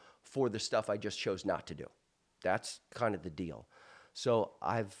accountable for the stuff I just chose not to do. That's kind of the deal. So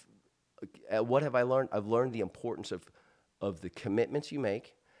what have I learned? I've learned the importance of the commitments you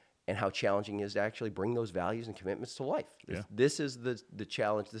make, and how challenging it is to actually bring those values and commitments to life. This is the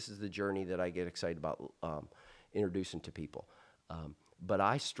challenge. This is the journey that I get excited about introducing to people. But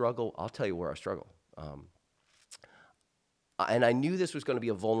I struggle. I'll tell you where I struggle. And I knew this was going to be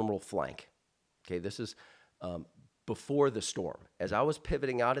a vulnerable flank. Okay, this is before the storm. As I was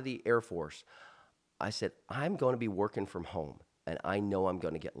pivoting out of the Air Force, I said, I'm going to be working from home, and I know I'm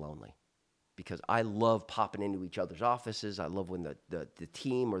going to get lonely. Because I love popping into each other's offices. I love when the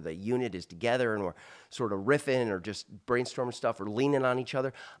team or the unit is together and we're sort of riffing or just brainstorming stuff or leaning on each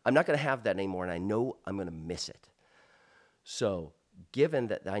other. I'm not going to have that anymore, and I know I'm going to miss it. So given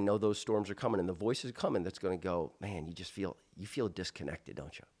that I know those storms are coming and the voices are coming, that's going to go, man, you feel disconnected,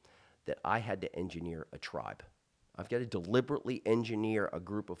 don't you? That I had to engineer a tribe. I've got to deliberately engineer a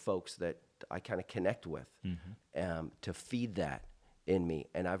group of folks that I kind of connect with to feed that in me.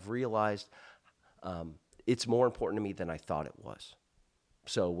 And I've realized it's more important to me than I thought it was.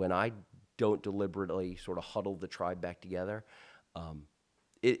 So when I don't deliberately sort of huddle the tribe back together,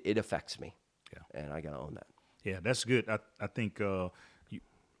 it affects me. Yeah. And I got to own that. Yeah, that's good. I think a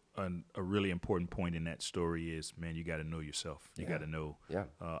really important point in that story is, man, you got to know yourself. You got to know. Yeah.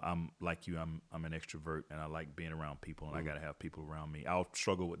 I'm like you. I'm an extrovert, and I like being around people, and I got to have people around me. I'll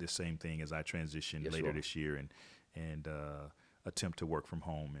struggle with this same thing as I transition later this year and attempt to work from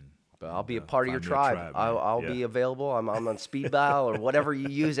home. But I'll be a part of your tribe. I'll be available. I'm on speed dial or whatever you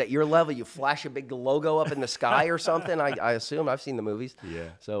use at your level. You flash a big logo up in the sky or something. I assume. I've seen the movies. Yeah.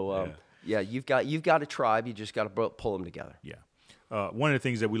 So you've got a tribe. You just got to pull them together. Yeah. One of the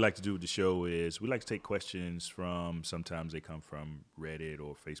things that we like to do with the show is we like to take questions from, sometimes they come from Reddit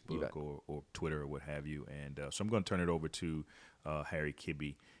or Facebook or Twitter or what have you. And so I'm going to turn it over to Harry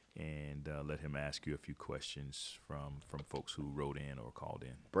Kibbe and let him ask you a few questions from folks who wrote in or called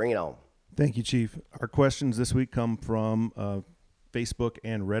in. Bring it on. Thank you, Chief. Our questions this week come from Facebook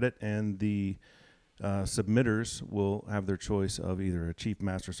and Reddit, and the submitters will have their choice of either a Chief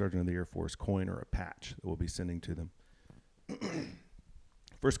Master Sergeant of the Air Force coin or a patch that we'll be sending to them.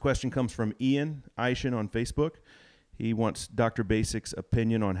 First question comes from Ian Aishin on Facebook. He wants Dr. Basik's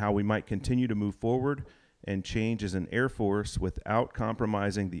opinion on how we might continue to move forward and change as an Air Force without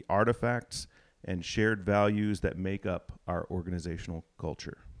compromising the artifacts and shared values that make up our organizational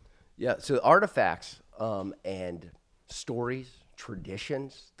culture. Yeah, so artifacts and stories,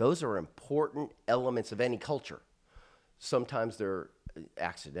 traditions, those are important elements of any culture. Sometimes they're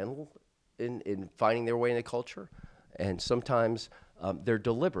accidental in finding their way in a culture, and sometimes they're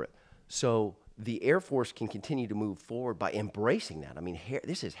deliberate. So the Air Force can continue to move forward by embracing that. I mean,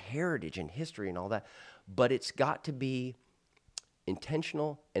 this is heritage and history and all that, but it's got to be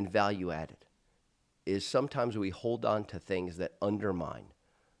intentional and value-added. Is sometimes we hold on to things that undermine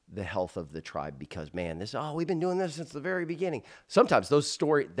the health of the tribe because, man, we've been doing this since the very beginning. Sometimes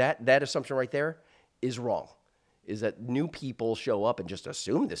that assumption right there is wrong. Is that new people show up and just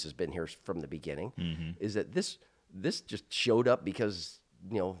assume this has been here from the beginning. Mm-hmm. Is that this just showed up because,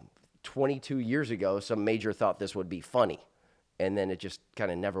 22 years ago, some major thought this would be funny, and then it just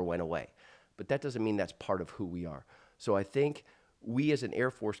kind of never went away. But that doesn't mean that's part of who we are. So I think we as an Air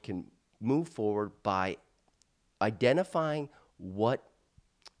Force can move forward by identifying what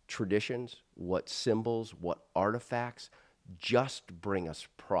traditions, what symbols, what artifacts just bring us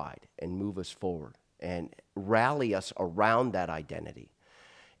pride and move us forward and rally us around that identity.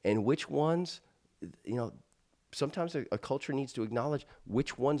 And which ones, sometimes a culture needs to acknowledge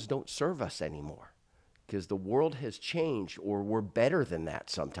which ones don't serve us anymore because the world has changed or we're better than that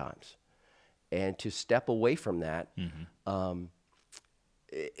sometimes. And to step away from that,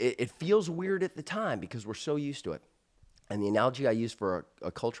 it feels weird at the time because we're so used to it. And the analogy I use for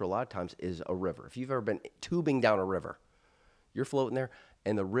a culture a lot of times is a river. If you've ever been tubing down a river, you're floating there,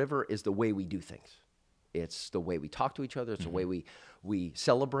 and the river is the way we do things. It's the way we talk to each other. It's the way we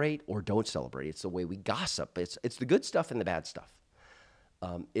celebrate or don't celebrate. It's the way we gossip. It's the good stuff and the bad stuff.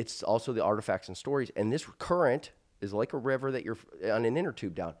 It's also the artifacts and stories. And this current is like a river that you're on an inner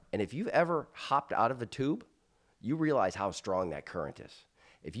tube down. And if you've ever hopped out of a tube, you realize how strong that current is.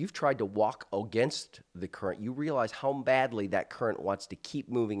 If you've tried to walk against the current, you realize how badly that current wants to keep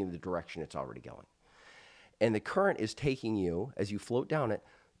moving in the direction it's already going. And the current is taking you, as you float down it,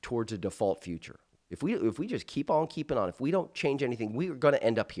 towards a default future. If we just keep on keeping on, if we don't change anything, we're going to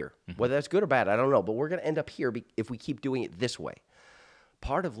end up here. Whether that's good or bad, I don't know, but we're going to end up here if we keep doing it this way.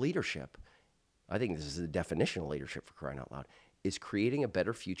 Part of leadership, I think this is the definition of leadership for crying out loud, is creating a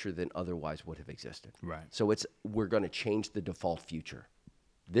better future than otherwise would have existed. Right. So we're going to change the default future.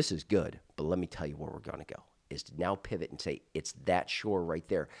 This is good, but let me tell you where we're going to go, is to now pivot and say, it's that shore right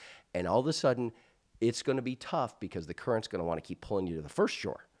there. And all of a sudden, it's going to be tough because the current's going to want to keep pulling you to the first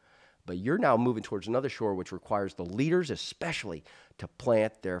shore. But you're now moving towards another shore, which requires the leaders especially to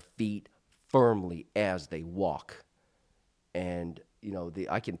plant their feet firmly as they walk. And,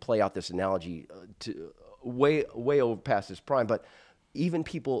 I can play out this analogy to way over past its prime, but even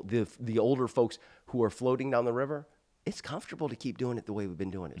people, the older folks who are floating down the river, it's comfortable to keep doing it the way we've been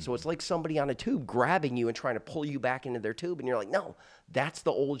doing it. So it's like somebody on a tube grabbing you and trying to pull you back into their tube, and you're like, no, that's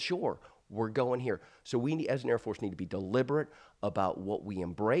the old shore. We're going here. So we, as an Air Force, need to be deliberate about what we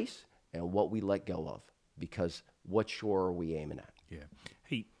embrace and what we let go of, because what shore are we aiming at? Yeah.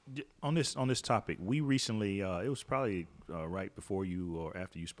 Hey, on this topic, we recently, it was probably right before you or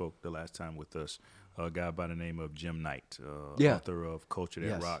after you spoke the last time with us, a guy by the name of Jim Knight, author of Culture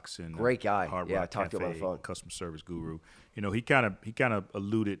That Rocks and great guy. Hard I Rock talked to him on the phone. Customer service guru. He kind of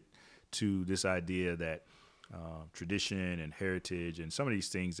alluded to this idea that tradition and heritage and some of these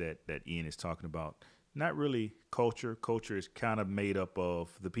things that Ian is talking about, not really culture. Culture is kind of made up of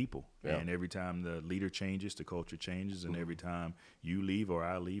the people. Yeah. And every time the leader changes, the culture changes. And every time you leave or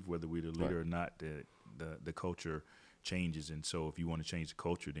I leave, whether we're the leader or not, the culture changes. And so if you want to change the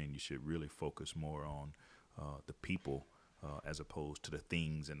culture, then you should really focus more on the people as opposed to the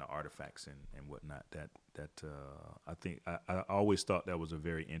things and the artifacts and whatnot. That I think I always thought that was a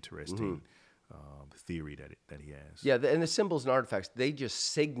very interesting theory that he has. Yeah, and the symbols and artifacts, they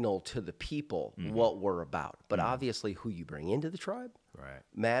just signal to the people what we're about. But obviously who you bring into the tribe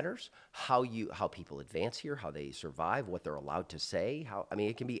matters. How people advance here, how they survive, what they're allowed to say.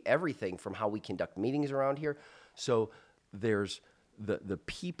 It can be everything from how we conduct meetings around here. So there's the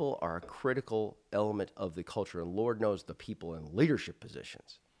people are a critical element of the culture, and Lord knows the people in leadership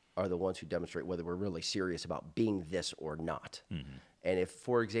positions are the ones who demonstrate whether we're really serious about being this or not. And if,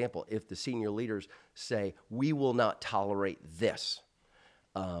 for example, if the senior leaders say, we will not tolerate this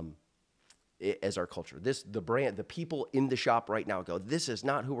as our culture, the people in the shop right now go, this is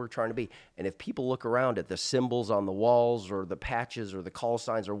not who we're trying to be. And if people look around at the symbols on the walls or the patches or the call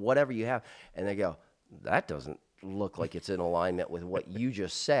signs or whatever you have, and they go, that doesn't look like it's in alignment with what you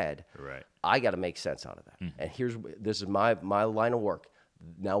just said, I got to make sense out of that. And this is my line of work.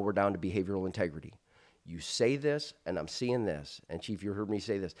 Now we're down to behavioral integrity. You say this, and I'm seeing this. And Chief, you heard me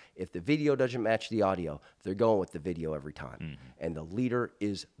say this. If the video doesn't match the audio, they're going with the video every time. And the leader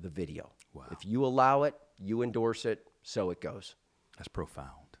is the video. Wow. If you allow it, you endorse it, so it goes. That's profound.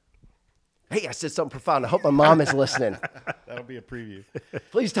 Hey, I said something profound. I hope my mom is listening. That'll be a preview.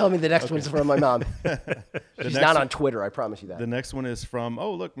 Please tell me the next one's from my mom. She's not on Twitter, I promise you that. The next one is from,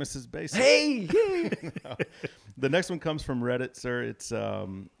 Mrs. Basik. Hey! No. The next one comes from Reddit, sir.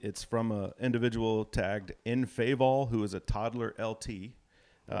 It's from an individual tagged Infavol, who is a toddler LT.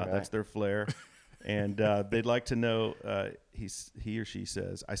 That's their flair. And they'd like to know, he or she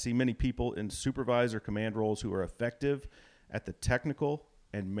says, I see many people in supervisor command roles who are effective at the technical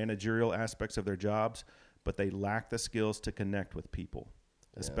and managerial aspects of their jobs, but they lack the skills to connect with people,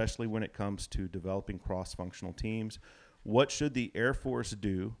 especially when it comes to developing cross-functional teams. What should the Air Force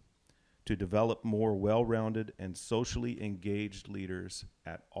do to develop more well-rounded and socially engaged leaders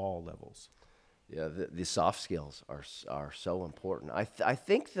at all levels? Yeah, the soft skills are so important. I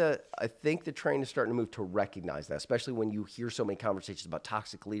think the trend is starting to move to recognize that, especially when you hear so many conversations about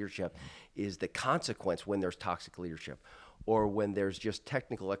toxic leadership, is the consequence when there's toxic leadership, or when there's just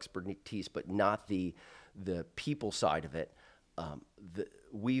technical expertise but not the people side of it.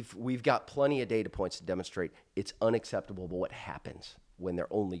 We've got plenty of data points to demonstrate it's unacceptable what happens when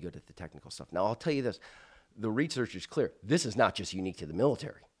they're only good at the technical stuff. Now, I'll tell you this. The research is clear. This is not just unique to the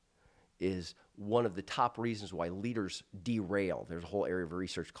military. Is one of the top reasons why leaders derail. There's a whole area of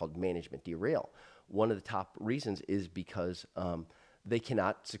research called management derail. One of the top reasons is because they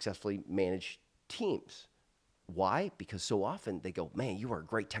cannot successfully manage teams. Why? Because so often they go, man, you are a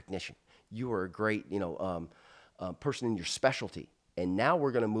great technician. You are a great person in your specialty. And now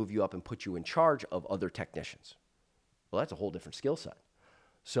we're going to move you up and put you in charge of other technicians. Well, that's a whole different skill set.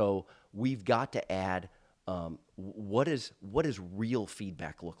 So we've got to add what does real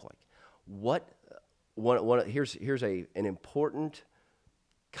feedback look like? Here's an important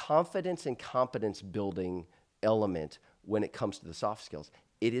confidence and competence building element when it comes to the soft skills.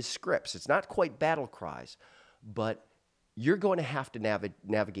 It is scripts. It's not quite battle cries, but you're going to have to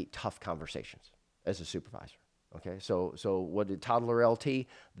navigate tough conversations as a supervisor. Okay, so what did toddler LT?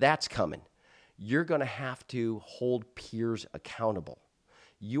 That's coming. You're going to have to hold peers accountable.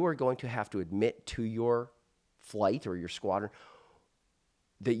 You are going to have to admit to your flight or your squadron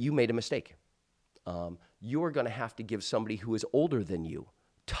that you made a mistake. You are going to have to give somebody who is older than you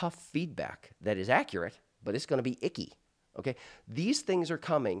tough feedback that is accurate, but it's going to be icky. Okay, these things are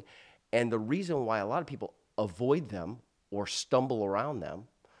coming, and the reason why a lot of people avoid them or stumble around them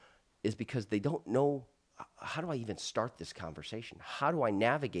is because they don't know, how do I even start this conversation? How do I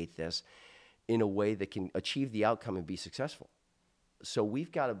navigate this in a way that can achieve the outcome and be successful? So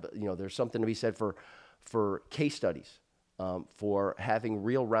we've got to, there's something to be said for case studies, for having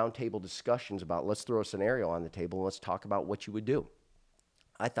real roundtable discussions about, let's throw a scenario on the table and let's talk about what you would do.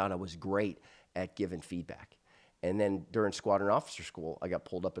 I thought I was great at giving feedback. And then during squadron officer school, I got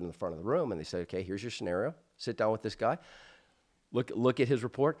pulled up in the front of the room and they said, okay, here's your scenario. Sit down with this guy. Look at his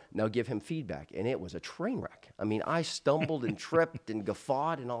report. Now give him feedback. And it was a train wreck. I mean, I stumbled and tripped and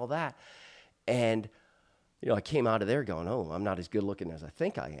guffawed and all that. And, I came out of there going, oh, I'm not as good looking as I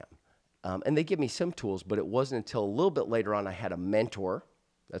think I am. And they give me some tools, but it wasn't until a little bit later on I had a mentor.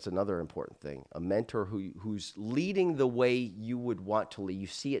 That's another important thing. A mentor who's leading the way you would want to lead. You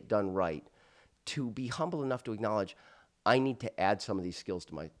see it done right. To be humble enough to acknowledge, I need to add some of these skills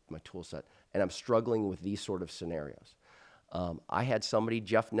to my tool set, and I'm struggling with these sort of scenarios. I had somebody,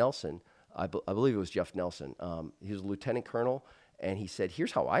 Jeff Nelson, I believe it was Jeff Nelson. He was a lieutenant colonel, and he said,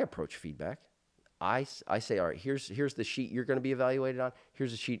 here's how I approach feedback. I say, all right, here's the sheet you're going to be evaluated on.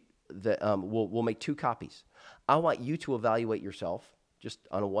 Here's a sheet that we'll make 2 copies. I want you to evaluate yourself just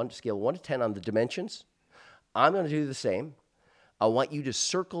on a scale of 1 to 10 on the dimensions. I'm going to do the same. I want you to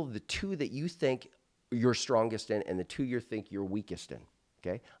circle the 2 that you think you're strongest in and the 2 you think you're weakest in,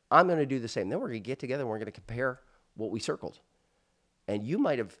 okay? I'm going to do the same. Then we're going to get together and we're going to compare what we circled. And you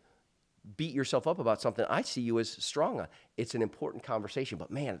might have beat yourself up about something I see you as strong on. It's an important conversation.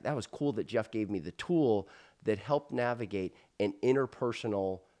 But, man, that was cool that Jeff gave me the tool that helped navigate an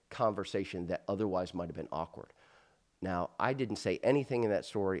interpersonal conversation that otherwise might have been awkward. Now, I didn't say anything in that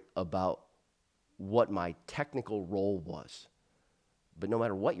story about what my technical role was. But no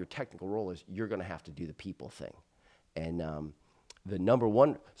matter what your technical role is, you're going to have to do the people thing. And the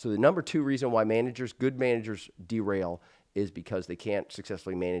number 2 reason why good managers derail is because they can't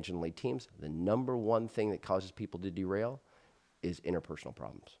successfully manage and lead teams. The number 1 thing that causes people to derail is interpersonal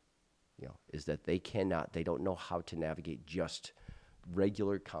problems. Is that they don't know how to navigate just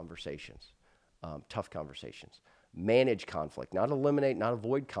regular conversations, tough conversations. Manage conflict, not eliminate, not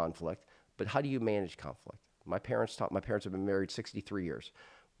avoid conflict, but how do you manage conflict? My parents have been married 63 years.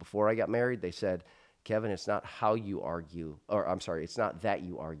 Before I got married, they said, Kevin, it's not how you argue, it's not that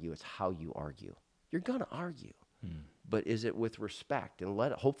you argue, it's how you argue. You're going to argue, but is it with respect? And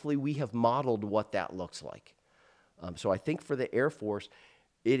hopefully we have modeled what that looks like. So I think for the Air Force,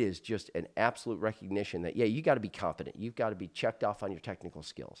 it is just an absolute recognition that, you got to be competent. You've got to be checked off on your technical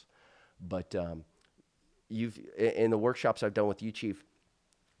skills. But in the workshops I've done with you, Chief,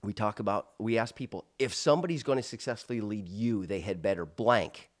 we ask people, if somebody's going to successfully lead you, they had better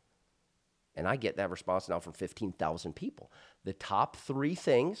blank. And I get that response now from 15,000 people. The top 3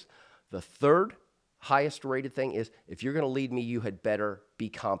 things, the third highest rated thing is, if you're going to lead me, you had better be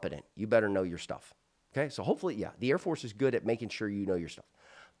competent. You better know your stuff. Okay, so hopefully, the Air Force is good at making sure you know your stuff.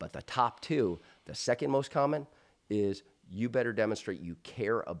 But the top 2, the second most common is, you better demonstrate you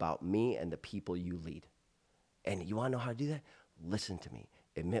care about me and the people you lead. And you want to know how to do that? Listen to me.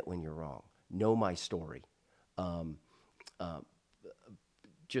 Admit when you're wrong. Know my story.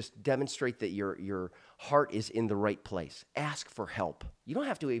 Just demonstrate that your heart is in the right place. Ask for help. You don't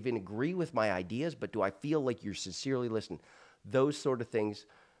have to even agree with my ideas, but do I feel like you're sincerely listening? Those sort of things,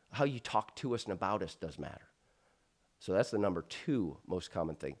 how you talk to us and about us does matter. So that's the number 2 most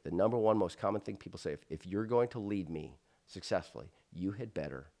common thing. The number 1 most common thing people say, if you're going to lead me successfully, you had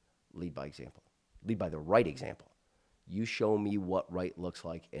better lead by example. Lead by the right example. You show me what right looks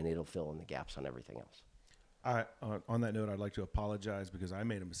like, and it'll fill in the gaps on everything else. On that note, I'd like to apologize because I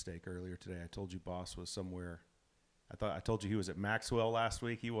made a mistake earlier today. I told you Boss was somewhere. I told you he was at Maxwell last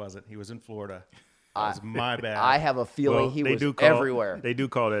week. He wasn't. He was in Florida. That was my bad. I have a feeling he was everywhere. They do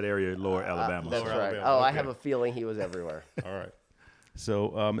call that area Lower Alabama. That's so. right. Alabama. Oh, Okay. I have a feeling he was everywhere. All right.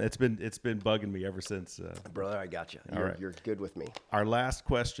 So it's been bugging me ever since. Brother, I got you. You're good with me. Our last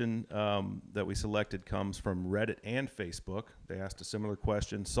question that we selected comes from Reddit and Facebook. They asked a similar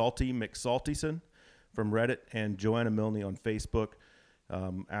question. Salty McSaltyson from Reddit and Joanna Milne on Facebook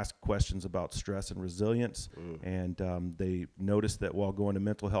asked questions about stress and resilience. And they noticed that while going to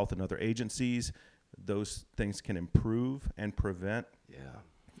mental health and other agencies, those things can improve and prevent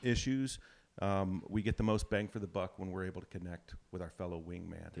issues. We get the most bang for the buck when we're able to connect with our fellow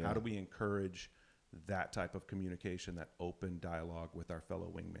wingman. Yeah. How do we encourage that type of communication, that open dialogue with our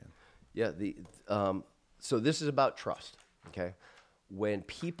fellow wingman? Yeah. So this is about trust. Okay. When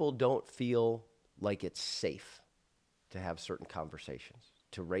people don't feel like it's safe to have certain conversations,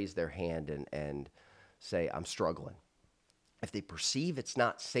 to raise their hand and say, I'm struggling. If they perceive it's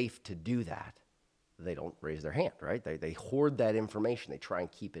not safe to do that, they don't raise their hand, right? They hoard that information. They try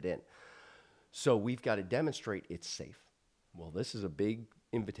and keep it in. So we've got to demonstrate it's safe. Well, this is a big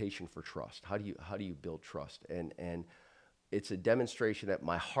invitation for trust. How do you build trust? And it's a demonstration that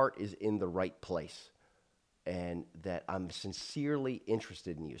my heart is in the right place and that I'm sincerely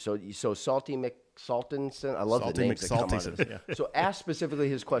interested in you. So Salty McSaltinson, I love the names that come out of this. Yeah. So ask specifically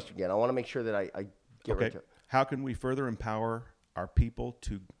his question again. I want to make sure that I get right to it. How can we further empower our people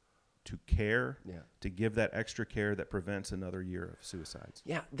to care, to give that extra care that prevents another year of suicides?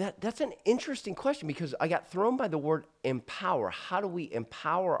 Yeah, that's an interesting question because I got thrown by the word empower. How do we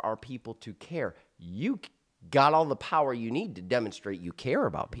empower our people to care? You got all the power you need to demonstrate you care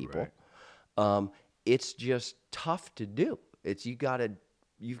about people. Right. It's just tough to do. You've got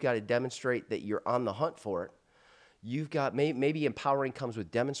to demonstrate that you're on the hunt for it. You've got maybe empowering comes with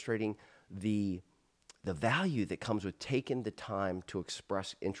demonstrating the the value that comes with taking the time to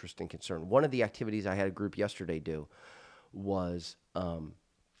express interest and concern. One of the activities I had a group yesterday do was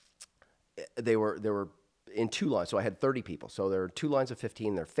they were in 2 lines. So I had 30 people. So there are 2 lines of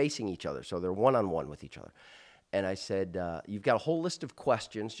 15. They're facing each other. So they're one-on-one with each other. And I said, you've got a whole list of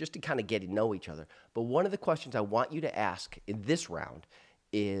questions just to kind of get to know each other. But one of the questions I want you to ask in this round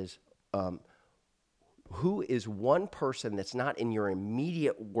is, who is one person that's not in your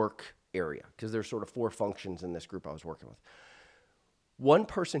immediate work area? Because there's sort of 4 functions in this group I was working with. One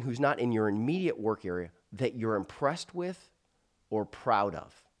person who's not in your immediate work area that you're impressed with or proud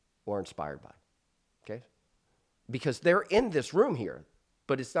of or inspired by, okay? Because they're in this room here,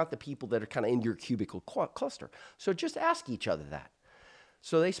 but it's not the people that are kind of in your cubicle cluster. So just ask each other that.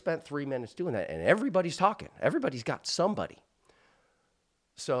 So they spent 3 minutes doing that, and everybody's talking. Everybody's got somebody.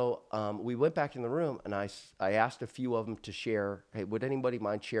 So we went back in the room, and I asked a few of them to share, hey, would anybody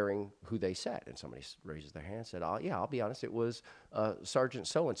mind sharing who they said? And somebody raises their hand and said, yeah, I'll be honest, it was Sergeant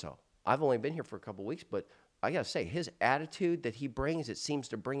so-and-so. I've only been here for a couple of weeks, but I got to say, his attitude that he brings, it seems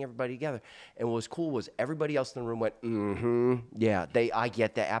to bring everybody together. And what was cool was everybody else in the room went, yeah, I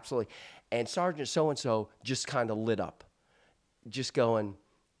get that, absolutely. And Sergeant so-and-so just kind of lit up, just going,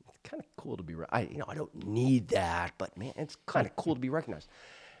 it's kind of cool to be, I don't need that, but man, it's kind of cool to be recognized.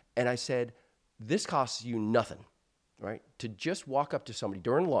 And I said, this costs you nothing, right? To just walk up to somebody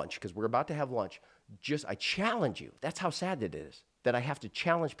during lunch, because we're about to have lunch, I challenge you. That's how sad it is, that I have to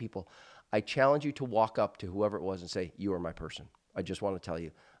challenge people. I challenge you to walk up to whoever it was and say, you are my person. I just want to tell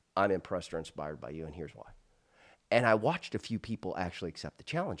you, I'm impressed or inspired by you, and here's why. And I watched a few people actually accept the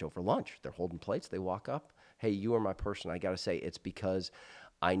challenge over lunch. They're holding plates. They walk up. Hey, you are my person. I got to say, it's because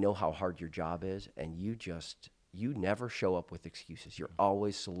I know how hard your job is, and you never show up with excuses. You're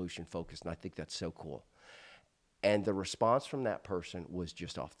always solution-focused, and I think that's so cool. And the response from that person was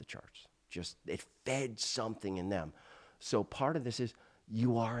just off the charts. It fed something in them. So part of this is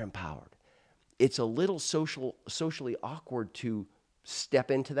you are empowered. It's a little socially awkward to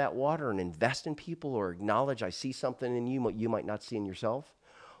step into that water and invest in people or acknowledge I see something in you you might not see in yourself.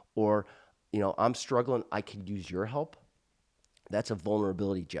 Or, I'm struggling, I could use your help. That's a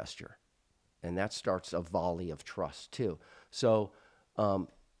vulnerability gesture. And that starts a volley of trust too. So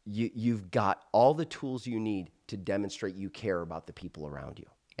you've got all the tools you need to demonstrate you care about the people around you.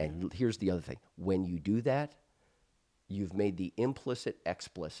 And here's the other thing. When you do that, you've made the implicit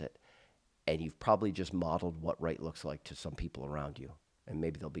explicit, and you've probably just modeled what right looks like to some people around you, and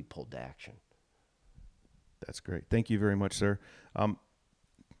maybe they'll be pulled to action. That's great. Thank you very much, sir.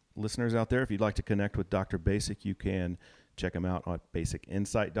 Listeners out there, if you'd like to connect with Dr. Basik, you can check him out at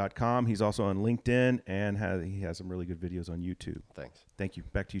basicinsight.com. He's also on LinkedIn, and he has some really good videos on YouTube. Thanks. Thank you.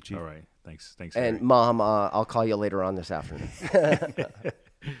 Back to you, Chief. All right. Thanks. And Harry. Mom, I'll call you later on this afternoon.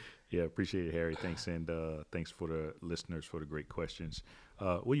 Yeah, appreciate it, Harry. Thanks, and thanks for the listeners for the great questions.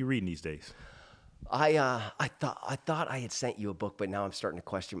 What are you reading these days? I thought I had sent you a book, but now I'm starting to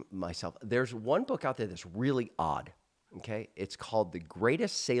question myself. There's one book out there that's really odd. Okay, it's called "The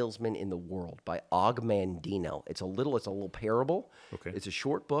Greatest Salesman in the World" by Og Mandino. It's a little parable. Okay, it's a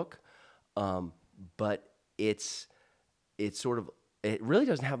short book, but it really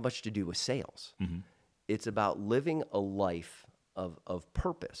doesn't have much to do with sales. Mm-hmm. It's about living a life of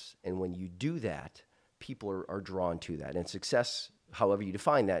purpose, and when you do that, people are drawn to that, and success, however you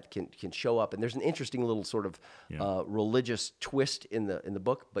define that, can show up. And there's an interesting little sort of religious twist in the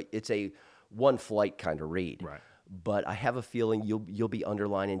book, but it's a one flight kind of read. Right. But I have a feeling you'll be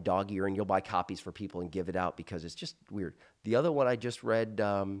underlining dog ear, and you'll buy copies for people and give it out because it's just weird. The other one I just read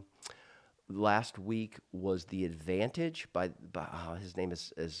last week was "The Advantage" by his name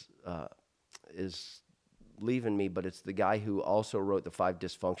is leaving me, but it's the guy who also wrote The 5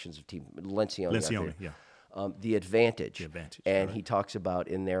 Dysfunctions of Team, Lencioni. Yeah. The Advantage. And right. He talks about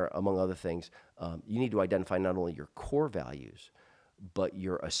in there, among other things, you need to identify not only your core values, but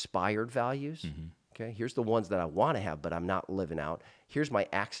your aspired values. Mm-hmm. Okay, here's the ones that I want to have, but I'm not living out. Here's my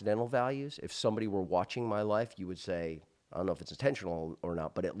accidental values. If somebody were watching my life, you would say, I don't know if it's intentional or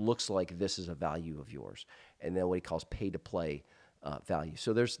not, but it looks like this is a value of yours. And then what he calls pay-to-play value.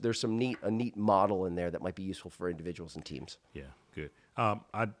 So there's a neat model in there that might be useful for individuals and teams. Yeah, good.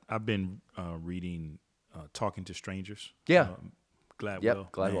 I've been reading Talking to Strangers. Yeah. Gladwell.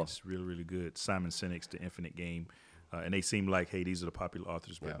 Yep, Gladwell. Man, it's really, really good. Simon Sinek's The Infinite Game. And they seem like, hey, these are the popular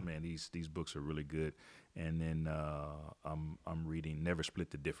authors, but man, these books are really good. And then I'm reading Never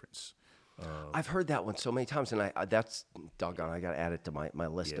Split the Difference. I've heard that one so many times, and that's doggone. I got to add it to my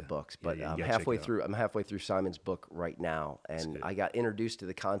list of books. But I'm halfway through. I'm halfway through Simon's book right now, and I got introduced to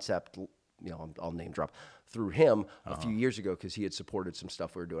the concept. I'll name drop through him a few years ago because he had supported some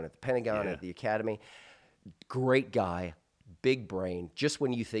stuff we were doing at the Pentagon, at the Academy. great guy, big brain. Just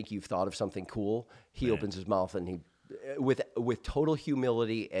when you think you've thought of something cool, he opens his mouth and he, with total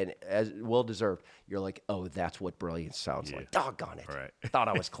humility and as well deserved, you're like, oh, that's what brilliance sounds like. Doggone it! Right. Thought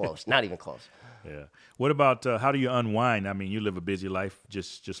I was close, not even close. Yeah. What about how do you unwind? I mean, you live a busy life,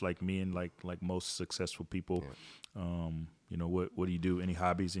 just like me and like most successful people. You know, what do you do? Any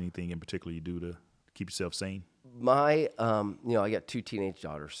hobbies? Anything in particular you do to keep yourself sane? My, I got 2 teenage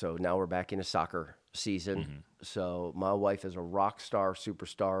daughters, so now we're back into soccer season. So my wife is a rock star,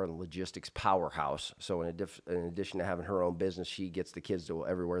 superstar, and logistics powerhouse. So in addition to having her own business, she gets the kids to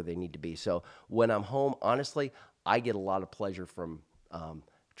everywhere they need to be. So when I'm home, honestly, I get a lot of pleasure from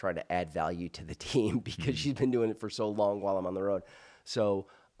trying to add value to the team because she's been doing it for so long while I'm on the road. So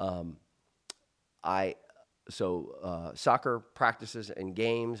soccer practices and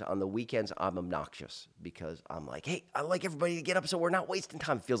games on the weekends, I'm obnoxious because I'm like, hey, I like everybody to get up so we're not wasting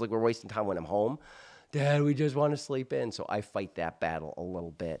time. It feels like we're wasting time when I'm home. Dad, we just want to sleep in. So I fight that battle a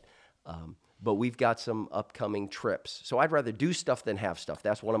little bit. But we've got some upcoming trips. So I'd rather do stuff than have stuff.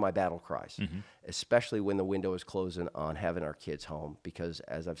 That's one of my battle cries, especially when the window is closing on having our kids home. Because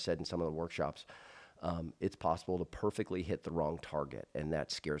as I've said in some of the workshops, it's possible to perfectly hit the wrong target. And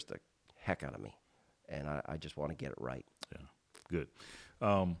that scares the heck out of me. And I just want to get it right. Yeah, good.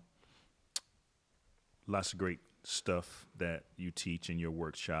 Lots of great stuff that you teach in your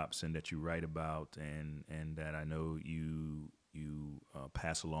workshops and that you write about, and that I know you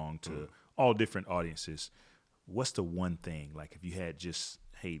pass along to all different audiences. What's the one thing, like if you had just,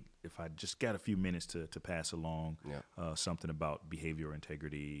 hey, if I just got a few minutes to pass along something about behavioral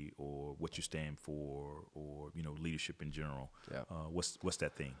integrity or what you stand for or, you know, leadership in general, what's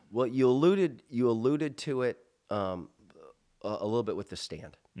that thing? Well, you alluded to it a little bit with the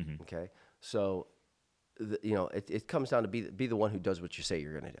stand, okay? So, it comes down to be the one who does what you say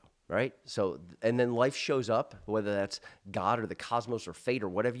you're going to do, right? So, and then life shows up, whether that's God or the cosmos or fate or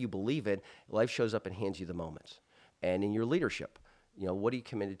whatever you believe in, life shows up and hands you the moments. And in your leadership, what are you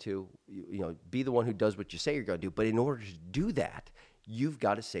committed to? Be the one who does what you say you're going to do. But in order to do that, you've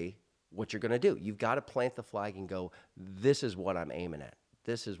got to say what you're going to do. You've got to plant the flag and go, this is what I'm aiming at.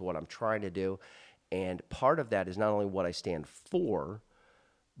 This is what I'm trying to do. And part of that is not only what I stand for,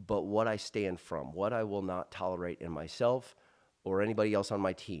 but what I stand from, what I will not tolerate in myself or anybody else on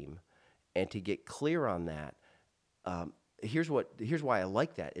my team. And to get clear on that, here's why I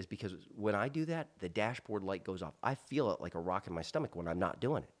like that is because when I do that, the dashboard light goes off. I feel it like a rock in my stomach when I'm not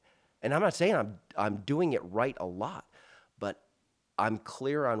doing it. And I'm not saying I'm doing it right a lot, but I'm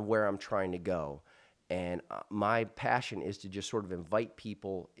clear on where I'm trying to go. And my passion is to just sort of invite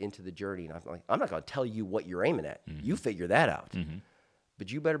people into the journey. And I'm like, I'm not going to tell you what you're aiming at. You figure that out.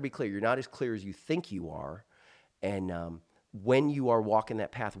 But you better be clear. You're not as clear as you think you are. And when you are walking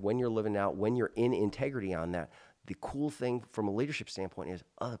that path, when you're living out, when you're in integrity on that, the cool thing from a leadership standpoint is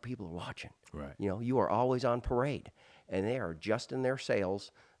other people are watching. Right. You are always on parade, and they are adjusting their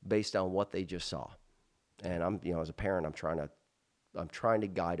sails based on what they just saw. And I'm, as a parent, I'm trying to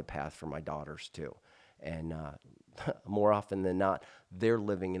guide a path for my daughters too. And more often than not, they're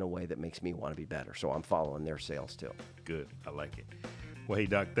living in a way that makes me want to be better. So I'm following their sails too. Good. I like it. Well, hey,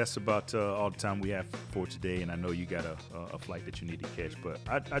 Doc, that's about all the time we have for today, and I know you got a flight that you need to catch, but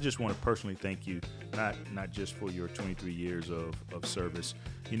I just want to personally thank you, not just for your 23 years of service.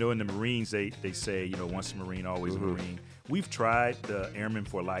 In the Marines, they say, once a Marine, always a Marine. We've tried the Airman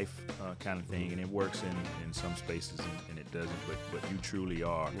for Life kind of thing, and it works in some spaces, and it doesn't, but you truly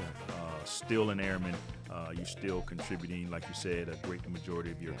are still an Airman. You're still contributing, like you said, a great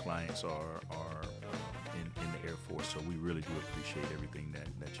majority of your clients are in the Air Force, so we really do appreciate everything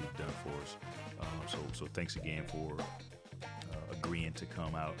that you've done for us. So thanks again for agreeing to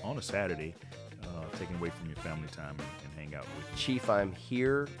come out on a Saturday, taking away from your family time and hang out with you. Chief, I'm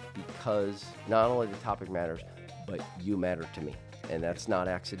here because not only the topic matters, but you matter to me, and that's not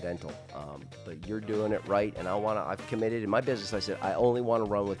accidental. But you're doing it right, and I've committed in my business. I said I only want to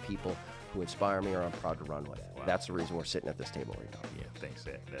run with people who inspire me or I'm proud to run with. Wow. That's the reason we're sitting at this table right now. Yeah, thanks.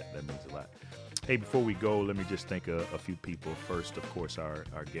 That means a lot. Hey, before we go, let me just thank a few people. First, of course, our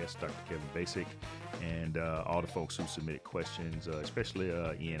guest, Dr. Kevin Basik, and all the folks who submitted questions, especially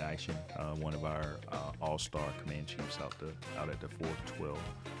Ian Eishen, one of our all-star command chiefs out at the 412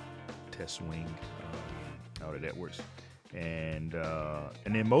 test wing out at Edwards. And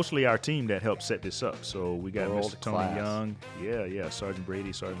then mostly our team that helped set this up. So we got World Mr. Tony class. Young, Sergeant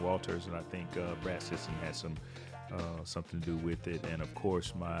Brady, Sergeant Walters, and I think Brad Sisson had something to do with it. And of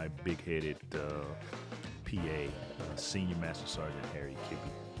course, my big-headed PA, Senior Master Sergeant Harry Kibbe.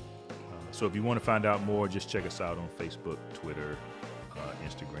 So if you want to find out more, just check us out on Facebook, Twitter,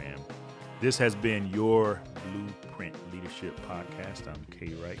 Instagram, This has been your Blueprint Leadership Podcast. I'm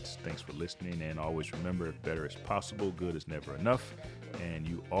Kay Wright. Thanks for listening. And always remember, if better is possible, good is never enough. And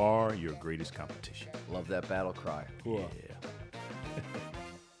you are your greatest competition. Love that battle cry. Yeah.